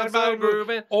 moving, sounds so body moving.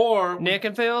 grooving. Or Nick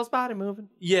and Phil's body moving.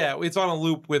 yeah, it's on a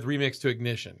loop with remix to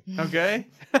Ignition. Okay.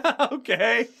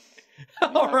 Okay.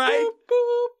 All right. Boop,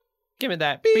 boop. Give me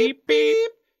that beep beep.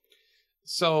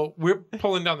 So we're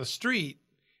pulling down the street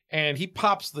and he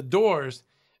pops the doors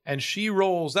and she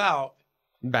rolls out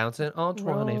Bouncing on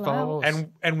Roll 24.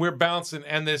 and we're bouncing,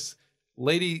 and this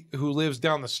lady who lives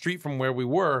down the street from where we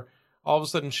were, all of a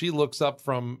sudden she looks up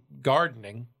from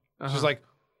gardening. She's like,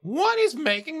 "What is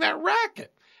making that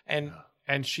racket?"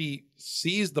 And she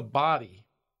sees the body,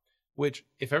 which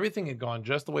if everything had gone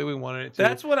just the way we wanted it to,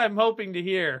 That's what I'm hoping to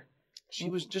hear. she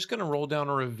was just going to roll down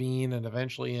a ravine and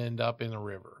eventually end up in a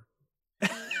river.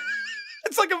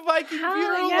 It's like a Viking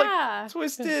funeral, yeah. like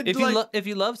twisted. If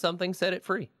you love something, set it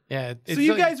free. Yeah. so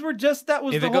you guys were just that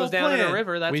was If the it whole goes down plan. in a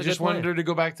river, that's we a just good plan. wanted her to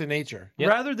go back to nature. Yep.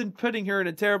 Rather than putting her in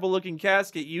a terrible looking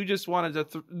casket, you just wanted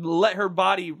to let her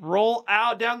body roll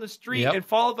out down the street Yep. and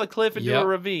fall off a cliff into Yep. a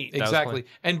ravine. was Exactly.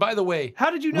 And by the way,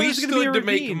 How did you know we it was going to be a stood to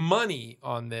make ravine? money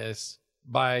on this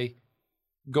by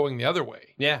going the other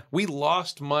way. Yeah, We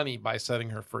lost money by setting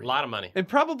her free. a lot of money. And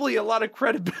probably a lot of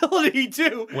credibility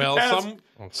too. Well, as-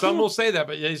 some will say that,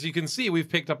 but as you can see, we've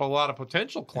picked up a lot of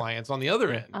potential clients on the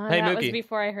other end. Hey, that was Mookie.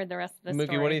 before I heard the rest of the Mookie,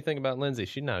 story. what do you think about Lindsay?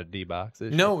 She's not a D box.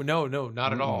 Is she? No,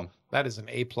 not at all. That is an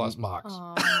A+ box.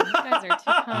 Aw, you guys are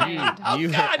too kind. You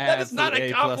God, have that is not a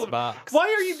A+ compliment. box. Why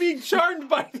are you being charmed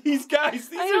by these guys?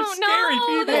 These I are don't scary know.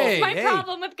 people. That's Hey, my hey.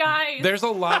 problem with guys. There's a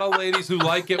lot of ladies who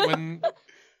like it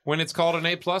when it's called an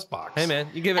A+ box. Hey, man,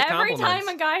 you give it Every compliments.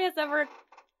 time a guy has ever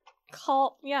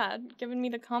given me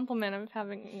the compliment of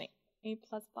having an A+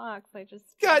 box, I just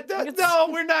God, think it's- no,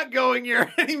 we're not going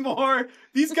here anymore.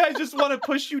 These guys just want to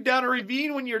push you down a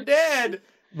ravine when you're dead.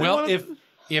 They Well, wanna-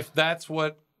 if that's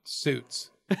what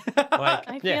suits.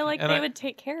 I feel like and they I- would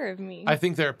take care of me. I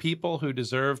think there are people who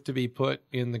deserve to be put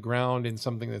in the ground in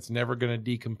something that's never going to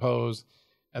decompose,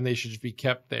 and they should just be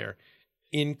kept there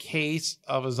in case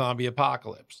of a zombie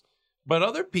apocalypse. But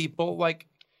other people, like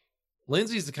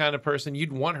Lindsay's the kind of person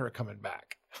you'd want her coming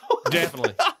back.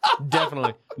 Definitely.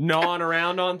 Gnawing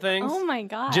around on things. Oh my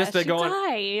gosh! Just to you going,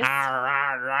 guys.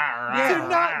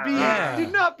 do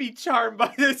not be charmed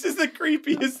by this. This is the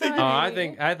creepiest thing. Oh, I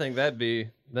think that'd be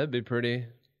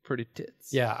pretty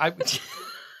tits. Yeah,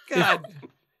 God.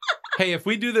 Hey, if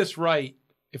we do this right,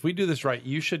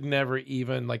 you should never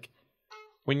even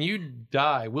when you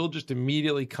die, we'll just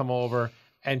immediately come over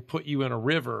and put you in a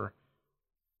river.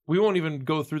 We won't even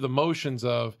go through the motions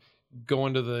of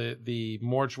going to the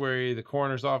mortuary, the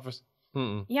coroner's office.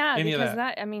 Mm-mm. Yeah, Any of because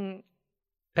that. I mean,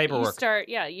 Paperwork.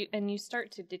 you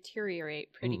start to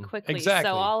deteriorate pretty quickly. Exactly.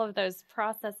 So all of those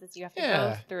processes you have to Yeah.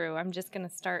 go through, I'm just going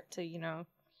to start to,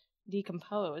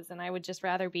 decompose, and I would just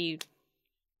rather be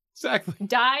Exactly.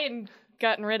 die and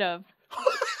gotten rid of.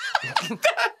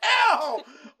 Hell,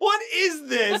 what is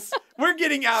this? We're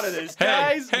getting out of this,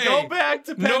 guys. Hey, go back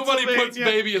to Pennsylvania. Nobody puts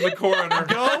baby in the coroner.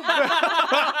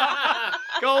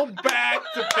 Go back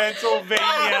to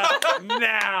Pennsylvania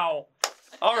now.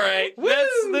 All right,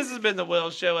 this has been the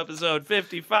Will Show, episode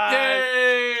 55.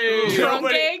 Yay! Trunk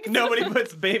eggs? Nobody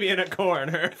puts baby in a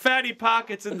corner. Fatty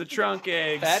pockets in the trunk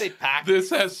eggs. pack.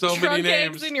 This has so Trunk many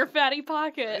names. eggs in your fatty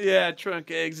pocket. Yeah, trunk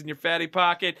eggs in your fatty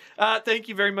pocket. Thank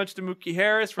you very much to Mookie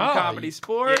Harris from Oh, Comedy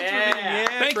Sports. yeah.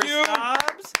 Thank Chris you.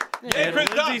 Dobbs, and Chris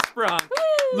Lindsay Sprunk,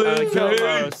 Lindsay.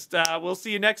 co-host. We'll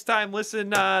see you next time.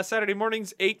 Listen Saturday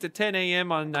mornings, 8 to 10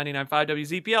 a.m. on 99.5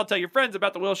 WZPL. Tell your friends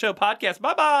about the Will Show podcast.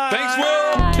 Bye-bye. Thanks,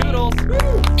 Will. Bye. Toodles.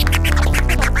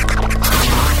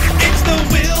 It's the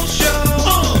Will